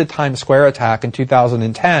attempted Times Square attack in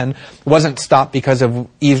 2010 wasn't stopped because of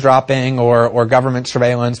eavesdropping or government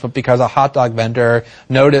surveillance, but because a hot dog vendor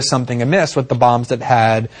noticed something amiss with the bombs that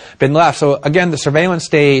had been left. So again, the surveillance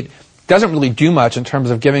state doesn't really do much in terms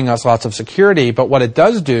of giving us lots of security, but what it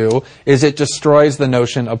does do is it destroys the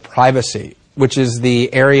notion of privacy, which is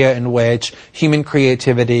the area in which human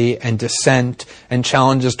creativity and dissent and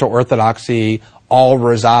challenges to orthodoxy all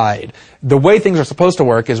reside. The way things are supposed to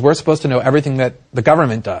work is we're supposed to know everything that the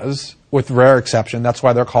government does, with rare exception. That's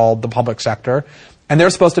why they're called the public sector. And they're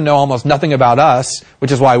supposed to know almost nothing about us,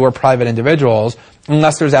 which is why we're private individuals,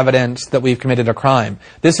 unless there's evidence that we've committed a crime.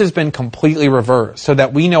 This has been completely reversed, so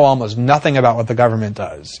that we know almost nothing about what the government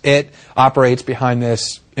does. It operates behind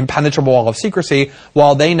this impenetrable wall of secrecy,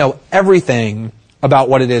 while they know everything about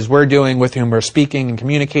what it is we're doing, with whom we're speaking and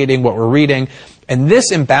communicating, what we're reading. And this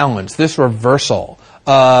imbalance, this reversal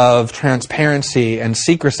of transparency and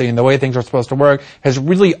secrecy and the way things are supposed to work has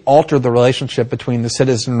really altered the relationship between the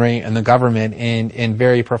citizenry and the government in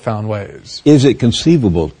very profound ways. Is it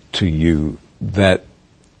conceivable to you that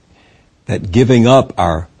giving up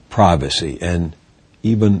our privacy and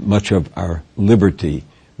even much of our liberty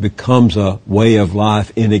becomes a way of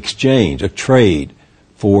life in exchange, a trade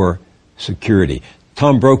for security?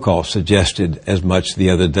 Tom Brokaw suggested as much the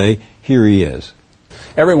other day. Here he is.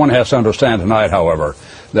 Everyone has to understand tonight, however,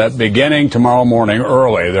 that beginning tomorrow morning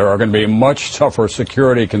early, there are going to be much tougher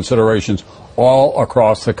security considerations all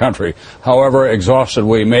across the country. However exhausted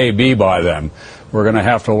we may be by them, we're going to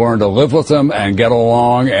have to learn to live with them and get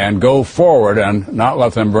along and go forward and not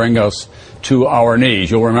let them bring us to our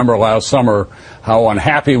knees. You'll remember last summer how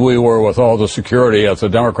unhappy we were with all the security at the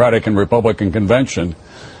Democratic and Republican convention.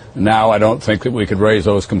 Now I don't think that we could raise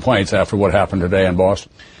those complaints after what happened today in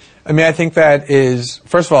Boston. I mean, I think that is,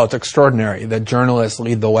 first of all, it's extraordinary that journalists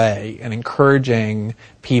lead the way in encouraging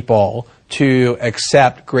people to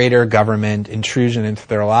accept greater government intrusion into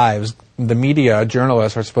their lives. The media,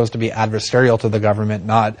 journalists, are supposed to be adversarial to the government,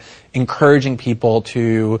 not encouraging people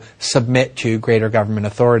to submit to greater government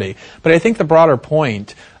authority. But I think the broader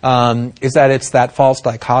point is that it's that false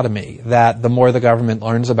dichotomy that the more the government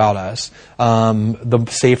learns about us, the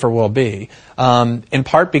safer we'll be. In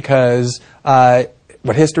part because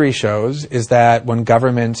what history shows is that when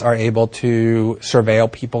governments are able to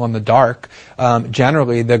surveil people in the dark,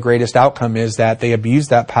 generally the greatest outcome is that they abuse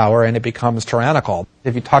that power and it becomes tyrannical.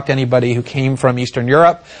 If you talk to anybody who came from Eastern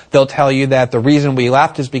Europe, they'll tell you that the reason we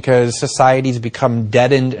left is because societies become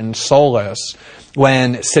deadened and soulless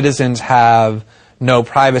when citizens have no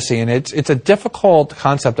privacy. And it's a difficult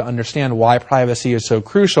concept to understand why privacy is so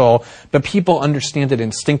crucial, but people understand it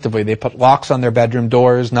instinctively. They put locks on their bedroom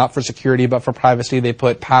doors, not for security, but for privacy. They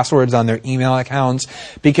put passwords on their email accounts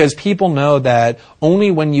because people know that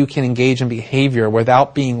only when you can engage in behavior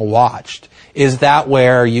without being watched Is that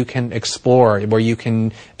where you can explore, where you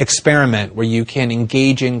can experiment, where you can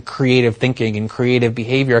engage in creative thinking and creative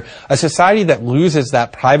behavior? A society that loses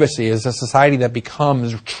that privacy is a society that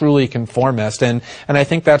becomes truly conformist, and I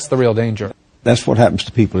think that's the real danger. That's what happens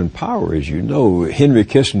to people in power, as you know. Henry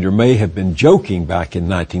Kissinger may have been joking back in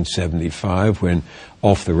 1975 when,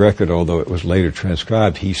 off the record, although it was later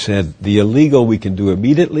transcribed, he said, the illegal we can do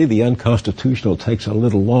immediately, the unconstitutional takes a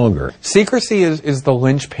little longer. Secrecy is the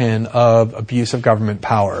linchpin of abuse of government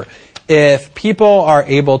power. If people are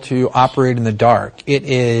able to operate in the dark, it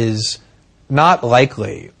is not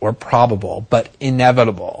likely or probable, but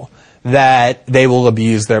inevitable that they will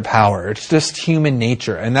abuse their power. It's just human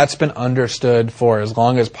nature, and that's been understood for as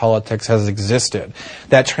long as politics has existed.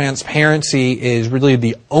 That transparency is really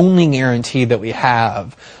the only guarantee that we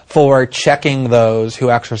have for checking those who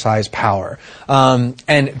exercise power. And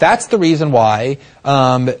that's the reason why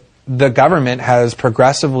the government has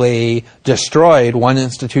progressively destroyed one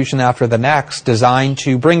institution after the next designed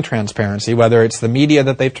to bring transparency, whether it's the media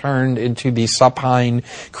that they've turned into these supine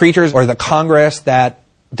creatures, or the Congress that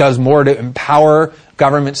does more to empower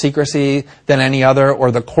government secrecy than any other,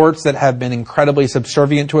 or the courts that have been incredibly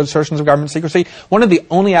subservient to assertions of government secrecy. One of the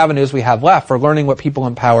only avenues we have left for learning what people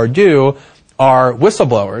in power do are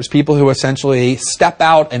whistleblowers, people who essentially step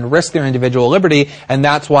out and risk their individual liberty, and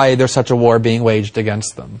that's why there's such a war being waged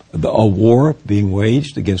against them. A war being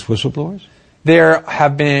waged against whistleblowers? There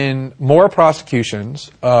have been more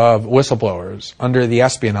prosecutions of whistleblowers under the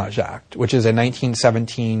Espionage Act, which is a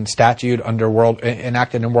 1917 statute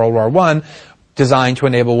enacted in World War I, designed to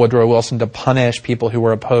enable Woodrow Wilson to punish people who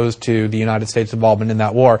were opposed to the United States involvement in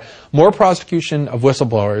that war. More prosecution of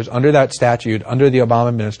whistleblowers under that statute, under the Obama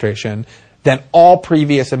administration, than all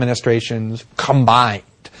previous administrations combined.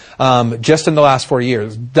 Just in the last 4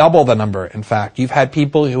 years, double the number, in fact. You've had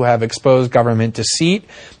people who have exposed government deceit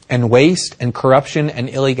and waste and corruption and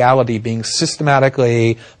illegality being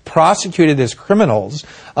systematically prosecuted as criminals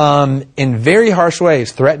in very harsh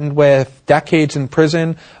ways, threatened with decades in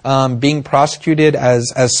prison, being prosecuted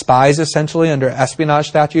as spies, essentially, under espionage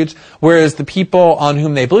statutes, whereas the people on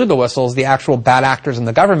whom they blew the whistles, the actual bad actors in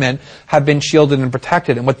the government, have been shielded and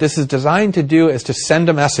protected. And what this is designed to do is to send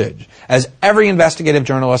a message, as every investigative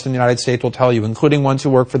journalist in the United States will tell you, including ones who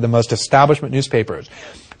work for the most establishment newspapers,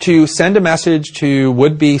 to send a message to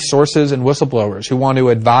would-be sources and whistleblowers who want to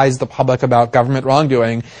advise the public about government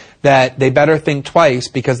wrongdoing that they better think twice,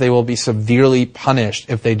 because they will be severely punished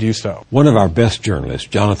if they do so. One of our best journalists,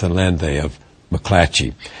 Jonathan Landay of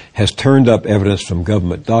McClatchy, has turned up evidence from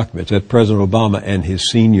government documents that President Obama and his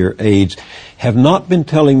senior aides have not been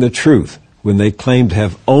telling the truth when they claim to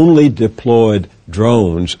have only deployed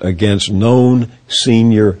drones against known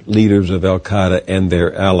senior leaders of al-Qaeda and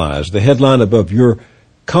their allies. The headline above your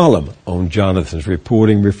column on Jonathan's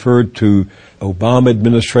reporting referred to Obama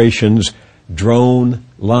administration's drone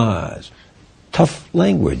lies. Tough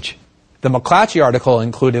language. The McClatchy article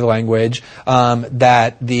included language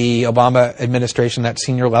that the Obama administration at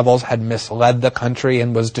senior levels had misled the country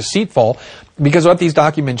and was deceitful, because what these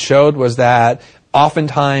documents showed was that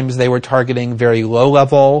oftentimes they were targeting very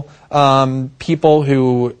low-level people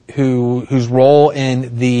whose role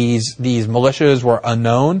in these militias were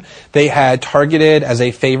unknown. They had targeted, as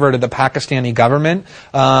a favor to the Pakistani government,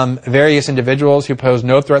 various individuals who posed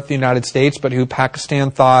no threat to the United States, but who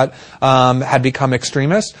Pakistan thought had become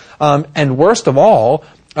extremists. And worst of all,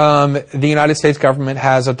 the United States government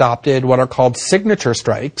has adopted what are called signature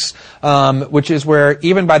strikes, which is where,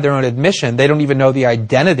 even by their own admission, they don't even know the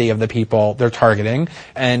identity of the people they're targeting,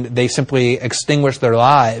 and they simply extinguish their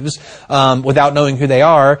lives without knowing who they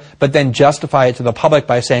are, but then justify it to the public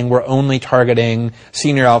by saying we're only targeting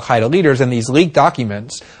senior al-Qaeda leaders. And these leaked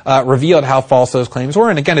documents revealed how false those claims were.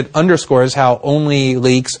 And again, it underscores how only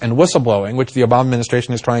leaks and whistleblowing, which the Obama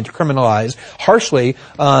administration is trying to criminalize harshly,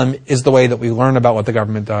 is the way that we learn about what the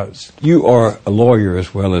government does. You are a lawyer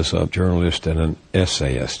as well as a journalist and an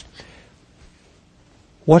essayist.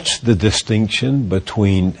 What's the distinction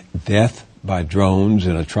between death by drones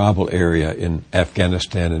in a tribal area in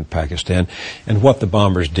Afghanistan and Pakistan and what the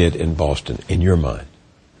bombers did in Boston, in your mind?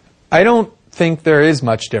 I don't think there is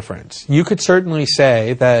much difference. You could certainly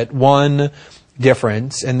say that one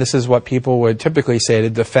difference, and this is what people would typically say to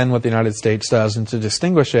defend what the United States does and to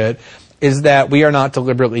distinguish it, is that we are not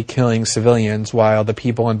deliberately killing civilians while the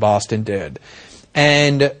people in Boston did.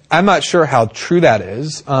 And I'm not sure how true that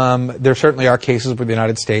is. There certainly are cases where the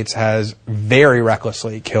United States has very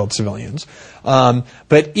recklessly killed civilians.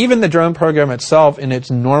 But even the drone program itself, in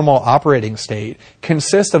its normal operating state,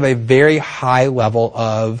 consists of a very high level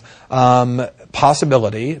of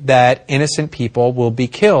possibility that innocent people will be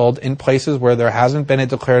killed in places where there hasn't been a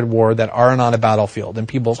declared war, that aren't on a battlefield, in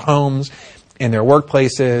people's homes, in their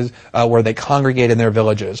workplaces, where they congregate in their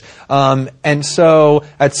villages. And so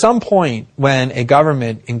at some point when a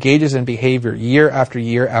government engages in behavior year after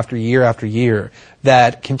year after year after year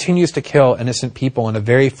that continues to kill innocent people in a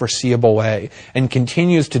very foreseeable way and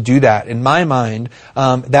continues to do that, in my mind,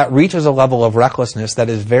 that reaches a level of recklessness that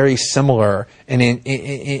is very similar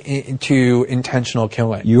to intentional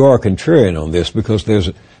killing. You are contrarian on this because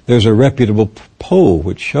there's a reputable poll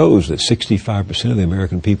which shows that 65% of the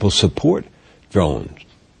American people support drones.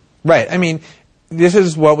 Right. I mean, this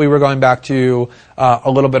is what we were going back to a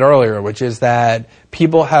little bit earlier, which is that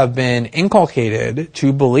people have been inculcated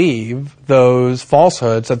to believe those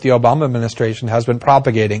falsehoods that the Obama administration has been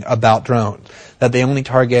propagating about drones, that they only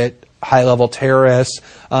target high-level terrorists.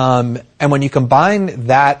 And when you combine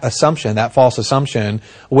that assumption, that false assumption,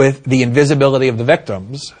 with the invisibility of the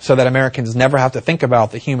victims, so that Americans never have to think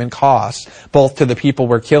about the human costs, both to the people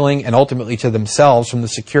we're killing and ultimately to themselves from the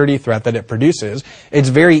security threat that it produces, it's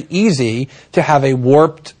very easy to have a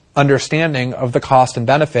warped understanding of the cost and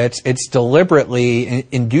benefits. It's deliberately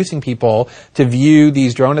inducing people to view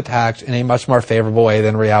these drone attacks in a much more favorable way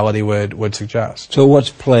than reality would suggest. So what's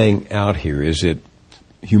playing out here? Is it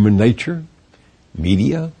human nature,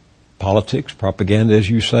 media, politics, propaganda, as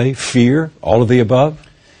you say, fear, all of the above?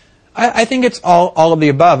 I think it's all of the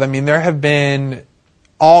above. I mean, there have been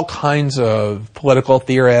all kinds of political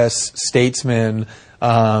theorists, statesmen,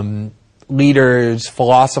 leaders,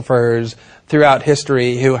 philosophers throughout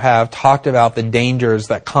history who have talked about the dangers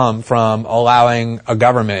that come from allowing a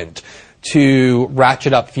government to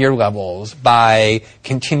ratchet up fear levels by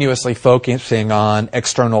continuously focusing on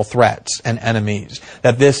external threats and enemies,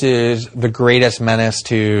 that this is the greatest menace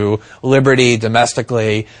to liberty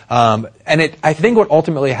domestically. I think what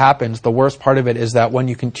ultimately happens, the worst part of it, is that when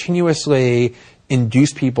you continuously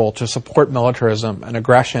induce people to support militarism and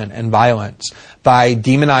aggression and violence by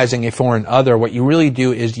demonizing a foreign other, what you really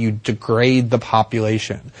do is you degrade the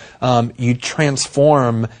population. You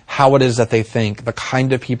transform how it is that they think, the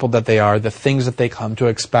kind of people that they are, the things that they come to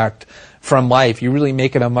expect from life. You really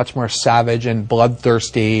make it a much more savage and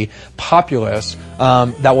bloodthirsty populace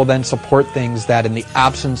that will then support things that in the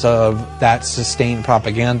absence of that sustained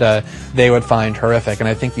propaganda, they would find horrific. And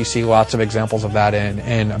I think you see lots of examples of that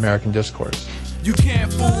in American discourse. You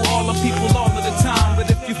can't fool all the people all of the time, but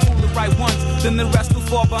if you fool the right ones, then the rest will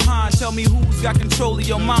fall behind. Tell me who's got control of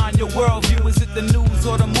your mind, your worldview. Is it the news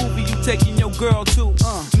or the movie you taking your girl to?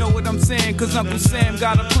 Know what I'm saying? Cause Uncle Sam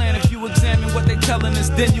got a plan. If you examine what they telling us,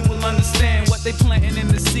 then you will understand what they planting in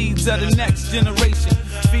the seeds of the next generation.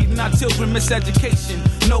 Feeding our children miseducation.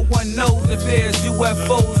 No one knows if there's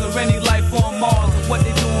UFOs or any life on Mars, or what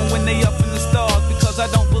they doing when they up in the stars, because I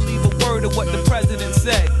don't believe a word of what the president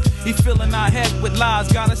said. He filling our head with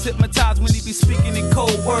lies, got us hypnotized when he be speaking in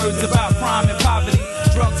cold words about crime and poverty,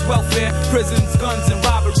 drugs, welfare, prisons, guns, and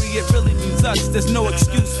robbery. It really means us. There's no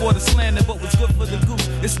excuse for the slander, but what's good for the goose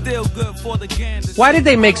is still good for the gander. Why did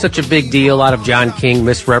they make such a big deal out of John King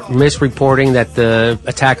misreporting that the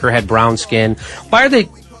attacker had brown skin? Why did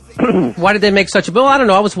they make such a... Well, I don't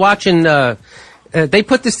know. I was watching... they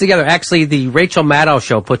put this together. Actually, the Rachel Maddow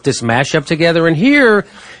show put this mashup together, and here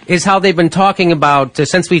is how they've been talking about,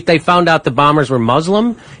 since they found out the bombers were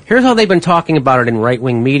Muslim, here's how they've been talking about it in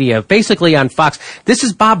right-wing media, basically on Fox. This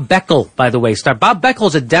is Bob Beckel, by the way. Bob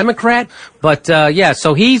Beckel's a Democrat, but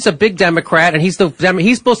so he's a big Democrat, and he's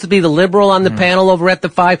supposed to be the liberal on the panel over at the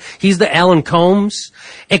 5. He's the Alan Combs.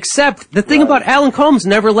 Except, the thing about Alan Combs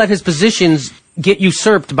never let his positions get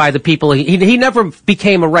usurped by the people. He never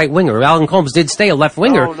became a right-winger. Alan Combs did stay a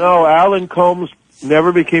left-winger. Oh, no, Alan Combs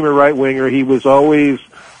never became a right-winger. He was always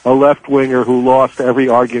a left-winger who lost every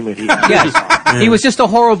argument he had. Yes, he was just a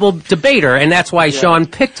horrible debater, and that's why Sean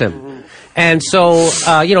picked him. And so,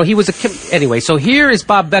 he was anyway, so here is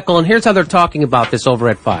Bob Beckel, and here's how they're talking about this over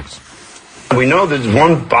at Fox. We know there's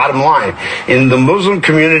one bottom line. In the Muslim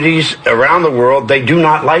communities around the world, they do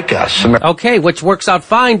not like us. Okay, which works out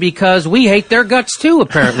fine because we hate their guts too,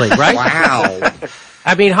 apparently, right? Wow.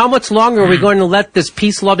 I mean, how much longer are we going to let this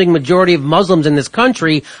peace-loving majority of Muslims in this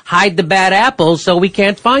country hide the bad apples so we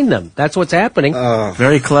can't find them? That's what's happening.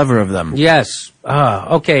 Very clever of them. Yes.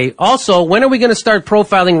 Okay. Also, when are we going to start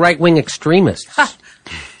profiling right-wing extremists?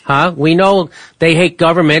 We know they hate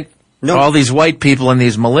government. No. All these white people and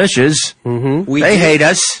these militias, they hate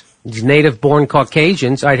us. These native-born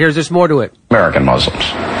Caucasians. All right, there's more to it. American Muslims.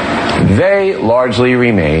 They largely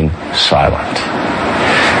remain silent.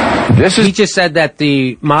 He just said that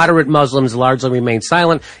the moderate Muslims largely remain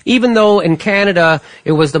silent, even though in Canada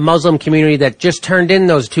it was the Muslim community that just turned in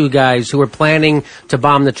those two guys who were planning to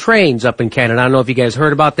bomb the trains up in Canada. I don't know if you guys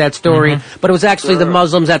heard about that story, but it was actually the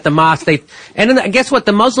Muslims at the mosque. And guess what?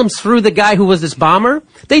 The Muslims threw the guy who was this bomber.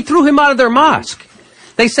 They threw him out of their mosque.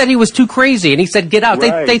 They said he was too crazy, and he said, "Get out."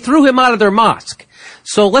 Right. They threw him out of their mosque.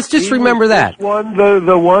 So let's just remember that.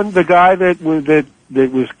 The guy that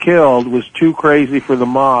was killed was too crazy for the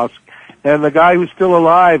mosque, and the guy who's still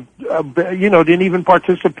alive, didn't even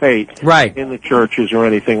participate in the churches or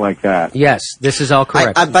anything like that. Yes, this is all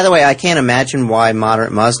correct. By the way, I can't imagine why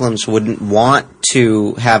moderate Muslims wouldn't want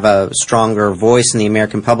to have a stronger voice in the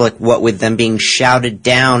American public, what with them being shouted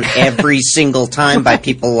down every single time by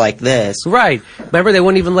people like this. Right. Remember, they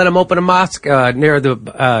wouldn't even let them open a mosque near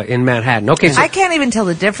in Manhattan. Okay, so I can't even tell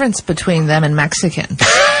the difference between them and Mexican.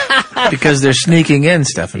 Because they're sneaking in,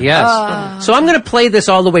 Stephanie. Yes. So I'm going to play this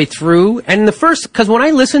all the way through. And because when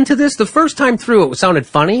I listened to this, the first time through, it sounded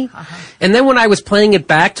funny. And then when I was playing it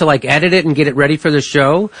back to edit it and get it ready for the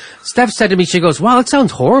show, Steph said to me, she goes, "Wow, it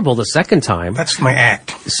sounds horrible the second time." That's my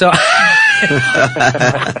act. So,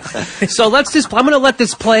 so I'm going to let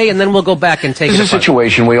this play and then we'll go back and take it. This is a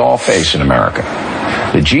situation we all face in America.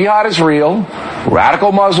 The jihad is real.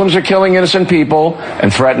 Radical Muslims are killing innocent people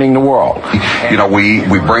and threatening the world.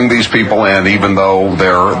 We bring these people in, even though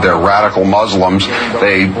they're radical Muslims.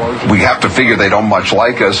 We have to figure they don't much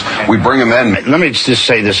like us. We bring them in. Let me just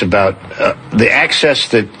say this about the access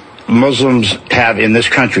that Muslims have in this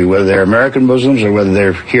country, whether they're American Muslims or whether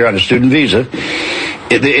they're here on a student visa.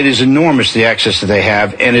 It is enormous, the access that they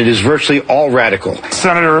have, and it is virtually all radical.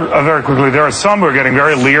 Senator, very quickly, there are some who are getting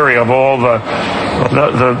very leery of all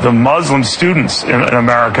the Muslim students in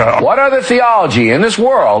America. What other theology in this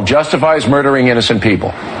world justifies murdering innocent people?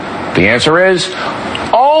 The answer is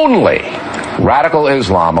only radical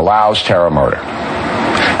Islam allows terror murder.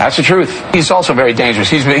 That's the truth. He's also very dangerous.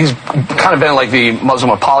 He's kind of been like the Muslim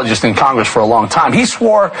apologist in Congress for a long time. He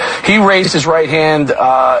raised his right hand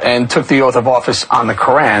and took the oath of office on the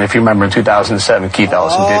Quran. If you remember in 2007, Keith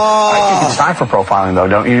Ellison did. I think it's time for profiling, though,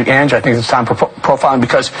 don't you, Ange? I think it's time for profiling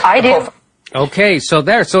because I do. Okay, so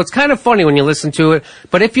it's kind of funny when you listen to it,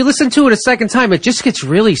 but if you listen to it a second time, it just gets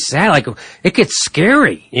really sad. It gets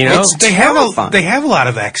scary, They have a lot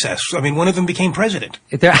of access. I mean, one of them became president.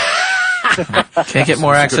 Can't get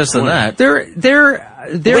more access than that. They're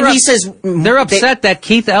upset that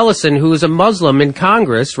Keith Ellison, who is a Muslim in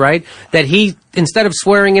Congress, right, that he, instead of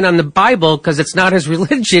swearing in on the Bible because it's not his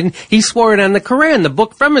religion, he swore it on the Quran, the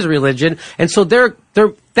book from his religion, and so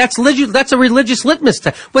that's a religious litmus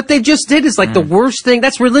test. What they just did is the worst thing.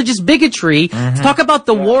 That's religious bigotry. Talk about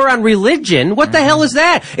the war on religion. What the hell is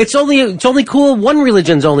that? It's only cool. One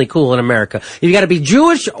religion's only cool in America. You got to be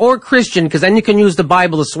Jewish or Christian because then you can use the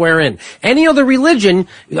Bible to swear in. Any other religion,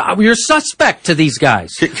 you're suspect to these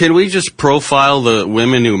guys. Can we just profile the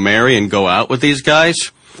women who marry and go out with these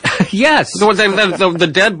guys? Yes. The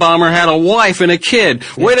dead bomber had a wife and a kid.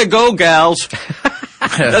 Way to go, gals.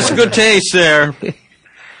 That's good taste there.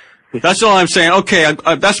 That's all I'm saying. Okay,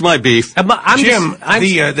 that's my beef. Jim,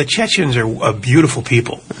 the Chechens are beautiful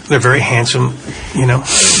people. They're very handsome.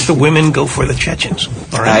 The women go for the Chechens.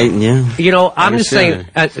 All right? I'm just saying,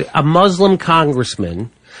 a Muslim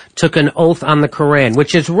congressman took an oath on the Quran,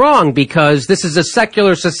 which is wrong because this is a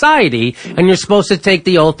secular society, and you're supposed to take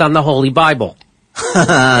the oath on the Holy Bible.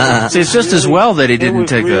 See, it's just as well that he didn't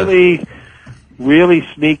take really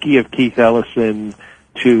sneaky of Keith Ellison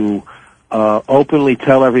to openly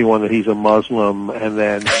tell everyone that he's a Muslim and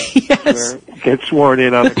then get sworn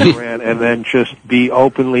in on the Quran and then just be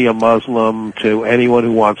openly a Muslim to anyone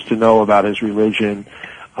who wants to know about his religion.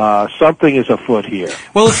 Something is afoot here.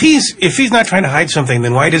 Well, if he's not trying to hide something,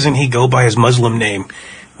 then why doesn't he go by his Muslim name?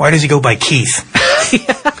 Why does he go by Keith?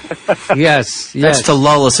 Yes. That's to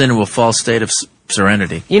lull us into a false state of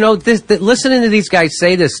serenity. Listening to these guys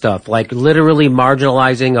say this stuff, literally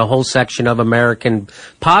marginalizing a whole section of American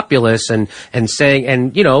populace and saying,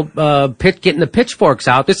 getting the pitchforks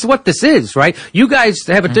out. This is what this is, right? You guys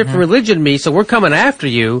have a different religion than me, so we're coming after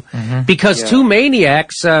you because two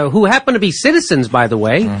maniacs, who happen to be citizens, by the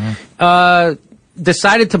way,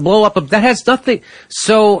 decided to blow up that has nothing.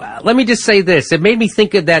 So let me just say this. It made me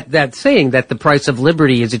think of that saying that the price of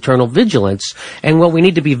liberty is eternal vigilance. And what we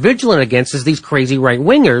need to be vigilant against is these crazy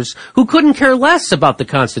right-wingers who couldn't care less about the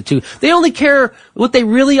Constitution. What they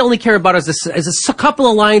really only care about is a couple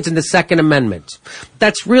of lines in the Second Amendment.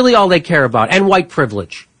 That's really all they care about. And white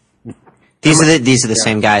privilege. These are the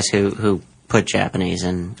same guys who put Japanese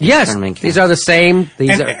in yes, these are the same.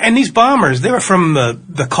 And these bombers, they were from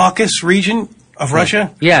the Caucasus region Of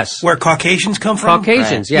Russia? Yes. Where Caucasians come from?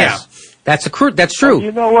 Caucasians, yes. That's true.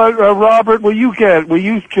 You know what, Robert? Will you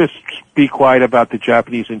just be quiet about the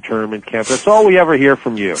Japanese internment camp? That's all we ever hear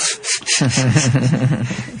from you.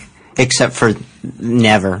 Except for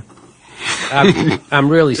never. I'm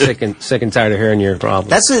really sick and tired of hearing your problems.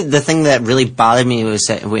 That's the thing that really bothered me was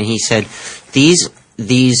that when he said these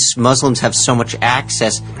Muslims have so much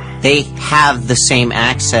access, they have the same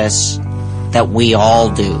access that we all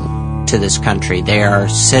do to this country. They are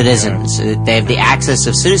citizens. They have the access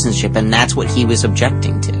of citizenship, and that's what he was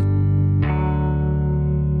objecting to.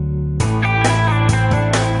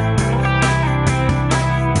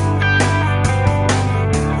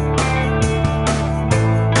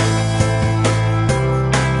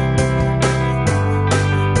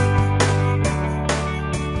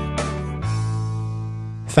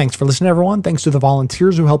 Thanks for listening, everyone. Thanks to the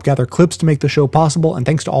volunteers who helped gather clips to make the show possible, and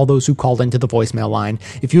thanks to all those who called into the voicemail line.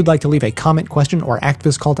 If you'd like to leave a comment, question, or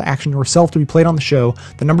activist call to action yourself to be played on the show,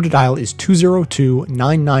 the number to dial is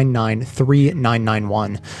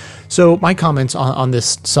 202-999-3991. So my comments on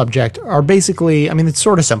this subject are basically, it's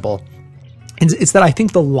sort of simple. It's that I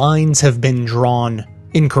think the lines have been drawn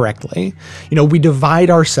incorrectly. We divide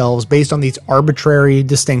ourselves based on these arbitrary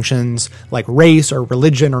distinctions like race or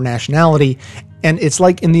religion or nationality. And it's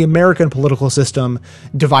like in the American political system,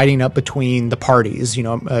 dividing up between the parties,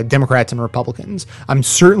 Democrats and Republicans. I'm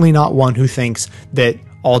certainly not one who thinks that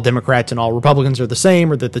all Democrats and all Republicans are the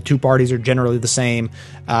same, or that the two parties are generally the same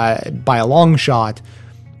by a long shot.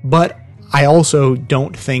 But I also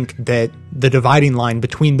don't think that the dividing line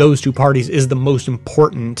between those two parties is the most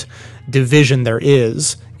important division there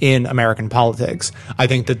is in American politics. I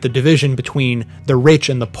think that the division between the rich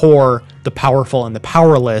and the poor, the powerful and the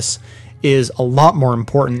powerless, is a lot more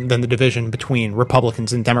important than the division between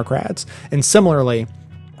Republicans and Democrats. And similarly,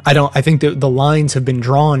 I think that the lines have been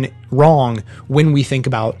drawn wrong when we think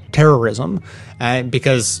about terrorism,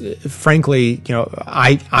 because frankly,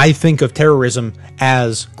 I think of terrorism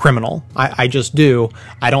as criminal. I just do.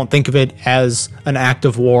 I don't think of it as an act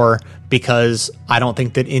of war, because I don't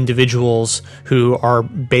think that individuals who are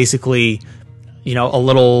basically, a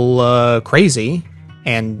little crazy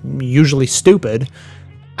and usually stupid,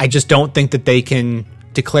 I just don't think that they can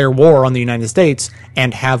declare war on the United States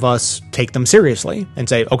and have us take them seriously and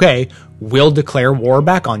say, okay, we'll declare war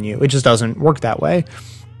back on you. It just doesn't work that way.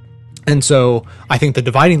 And so I think the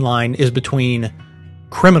dividing line is between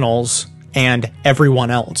criminals and everyone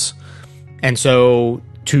else. And so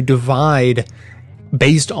to divide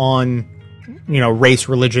based on, race,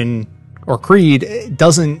 religion, or creed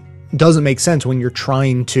doesn't make sense when you're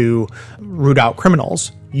trying to root out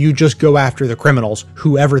criminals. You just go after the criminals,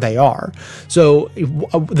 whoever they are. So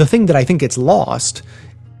the thing that I think gets lost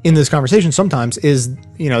in this conversation sometimes is,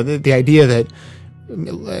 the idea that,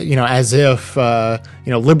 as if,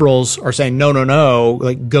 liberals are saying, no,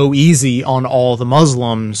 like go easy on all the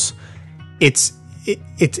Muslims. It's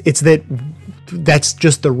that that's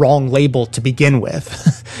just the wrong label to begin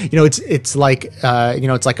with. It's like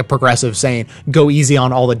a progressive saying, go easy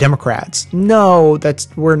on all the Democrats. No,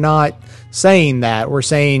 we're not saying that. We're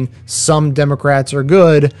saying some Democrats are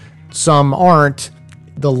good, some aren't.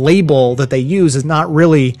 The label that they use is not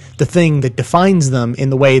really the thing that defines them in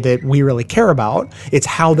the way that we really care about. It's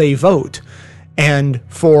how they vote. And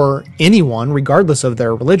for anyone, regardless of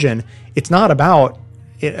their religion, it's not about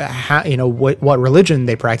what religion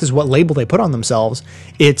they practice, what label they put on themselves.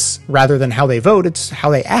 It's rather than how they vote, it's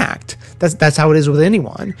how they act. That's how it is with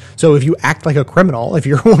anyone. So if you act like a criminal, if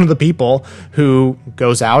you're one of the people who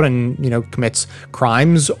goes out and, commits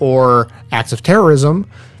crimes or acts of terrorism,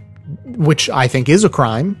 which I think is a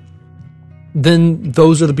crime, then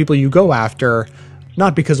those are the people you go after,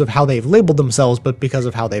 not because of how they've labeled themselves, but because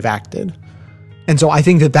of how they've acted. And so I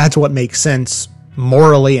think that that's what makes sense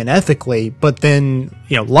morally and ethically, but then,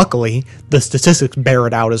 luckily, the statistics bear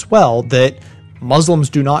it out as well, that Muslims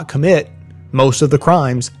do not commit most of the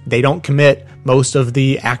crimes. They don't commit most of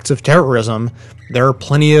the acts of terrorism. There are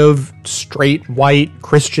plenty of straight, white,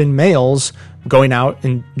 Christian males going out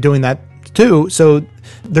and doing that too. So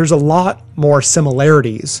there's a lot more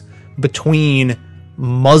similarities between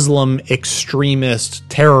Muslim extremist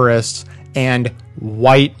terrorists and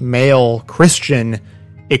white male Christian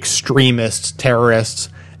extremist terrorists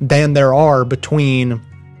than there are between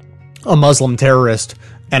a Muslim terrorist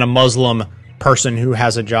and a Muslim person who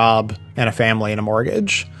has a job and a family and a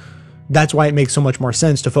mortgage. That's why it makes so much more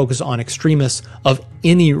sense to focus on extremists of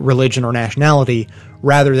any religion or nationality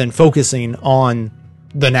rather than focusing on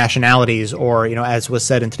the nationalities, or, you know, as was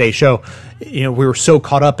said in today's show, you know, we were so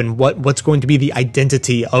caught up in what's going to be the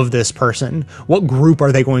identity of this person. What group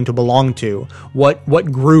are they going to belong to?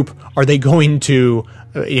 What group are they going to,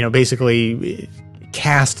 you know, basically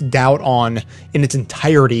cast doubt on in its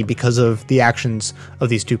entirety because of the actions of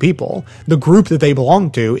these two people? The group that they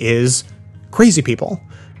belong to is crazy people.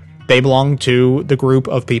 They belong to the group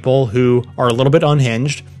of people who are a little bit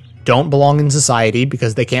unhinged, don't belong in society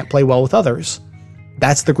because they can't play well with others.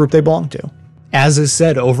 That's the group they belong to. As is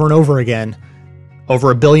said over and over again, over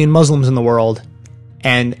 1 billion Muslims in the world,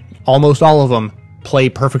 and almost all of them play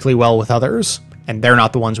perfectly well with others, and they're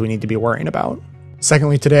not the ones we need to be worrying about.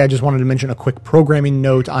 Secondly, today I just wanted to mention a quick programming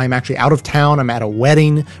note. I'm actually out of town. I'm at a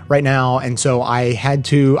wedding right now, and so I had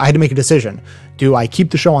to make a decision. Do I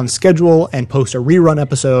keep the show on schedule and post a rerun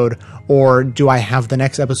episode, or do I have the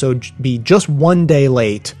next episode be just 1 day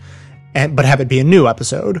late, but have it be a new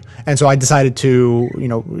episode? And so I decided to, you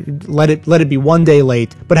know, let it be 1 day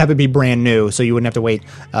late, but have it be brand new, so you wouldn't have to wait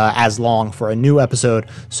as long for a new episode.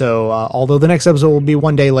 So although the next episode will be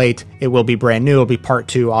 1 day late, it will be brand new. It'll be part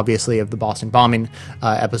 2, obviously, of the Boston bombing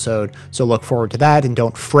episode. So look forward to that, and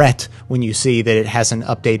don't fret when you see that it hasn't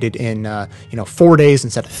updated in 4 days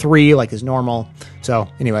instead of 3 like is normal. So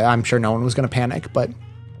anyway, I'm sure no one was going to panic, but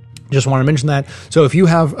just want to mention that. So if you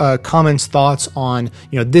have comments, thoughts on,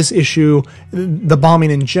 you know, this issue, the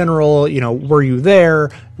bombing in general, you know, were you there?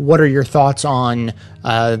 What are your thoughts on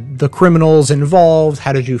the criminals involved?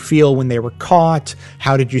 How did you feel when they were caught?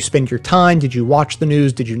 How did you spend your time? Did you watch the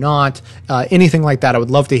news? Did you not? Anything like that. I would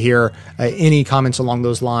love to hear any comments along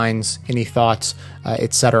those lines, any thoughts,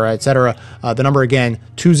 etc., etc. The number again,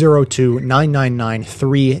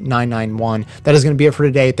 202-999-3991. That is going to be it for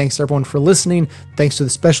today. Thanks to everyone for listening. Thanks to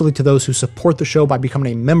especially to those who support the show by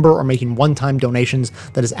becoming a member or making one-time donations.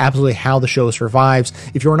 That is absolutely how the show survives.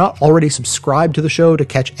 If you are not already subscribed to the show to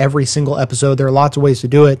catch every single episode, there are lots of ways to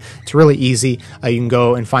do it. It's really easy. You can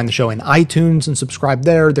go and find the show in iTunes and subscribe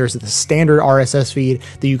there. There's the standard RSS feed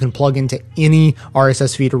that you can plug into any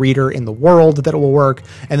RSS feed reader in the world that will work.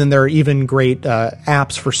 And then there are even great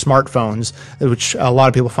apps for smartphones, which a lot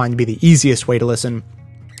of people find to be the easiest way to listen.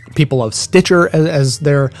 People love Stitcher as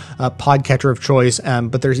their podcatcher of choice,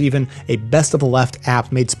 but there's even a Best of the Left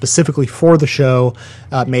app made specifically for the show,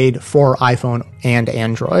 made for iPhone and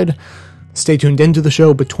Android. Stay tuned into the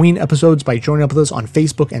show between episodes by joining up with us on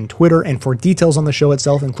Facebook and Twitter, and for details on the show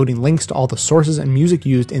itself, including links to all the sources and music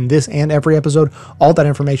used in this and every episode, all that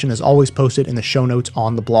information is always posted in the show notes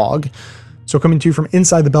on the blog. So coming to you from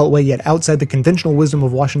inside the Beltway, yet outside the conventional wisdom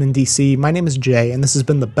of Washington, D.C., my name is Jay, and this has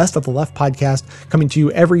been the Best of the Left podcast, coming to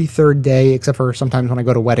you every third day, except for sometimes when I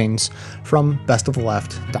go to weddings, from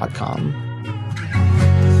bestoftheleft.com.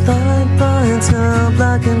 It's now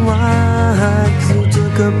black and white, 'cause you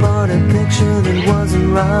took apart a picture that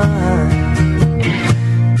wasn't right.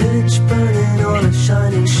 Pitch burning on a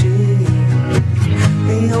shining sheet,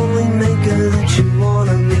 the only maker that you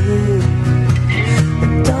wanna meet.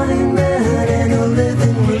 A dying man in a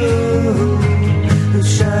living room, whose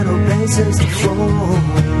shadow bases the floor.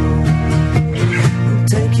 Will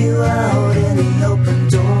take you out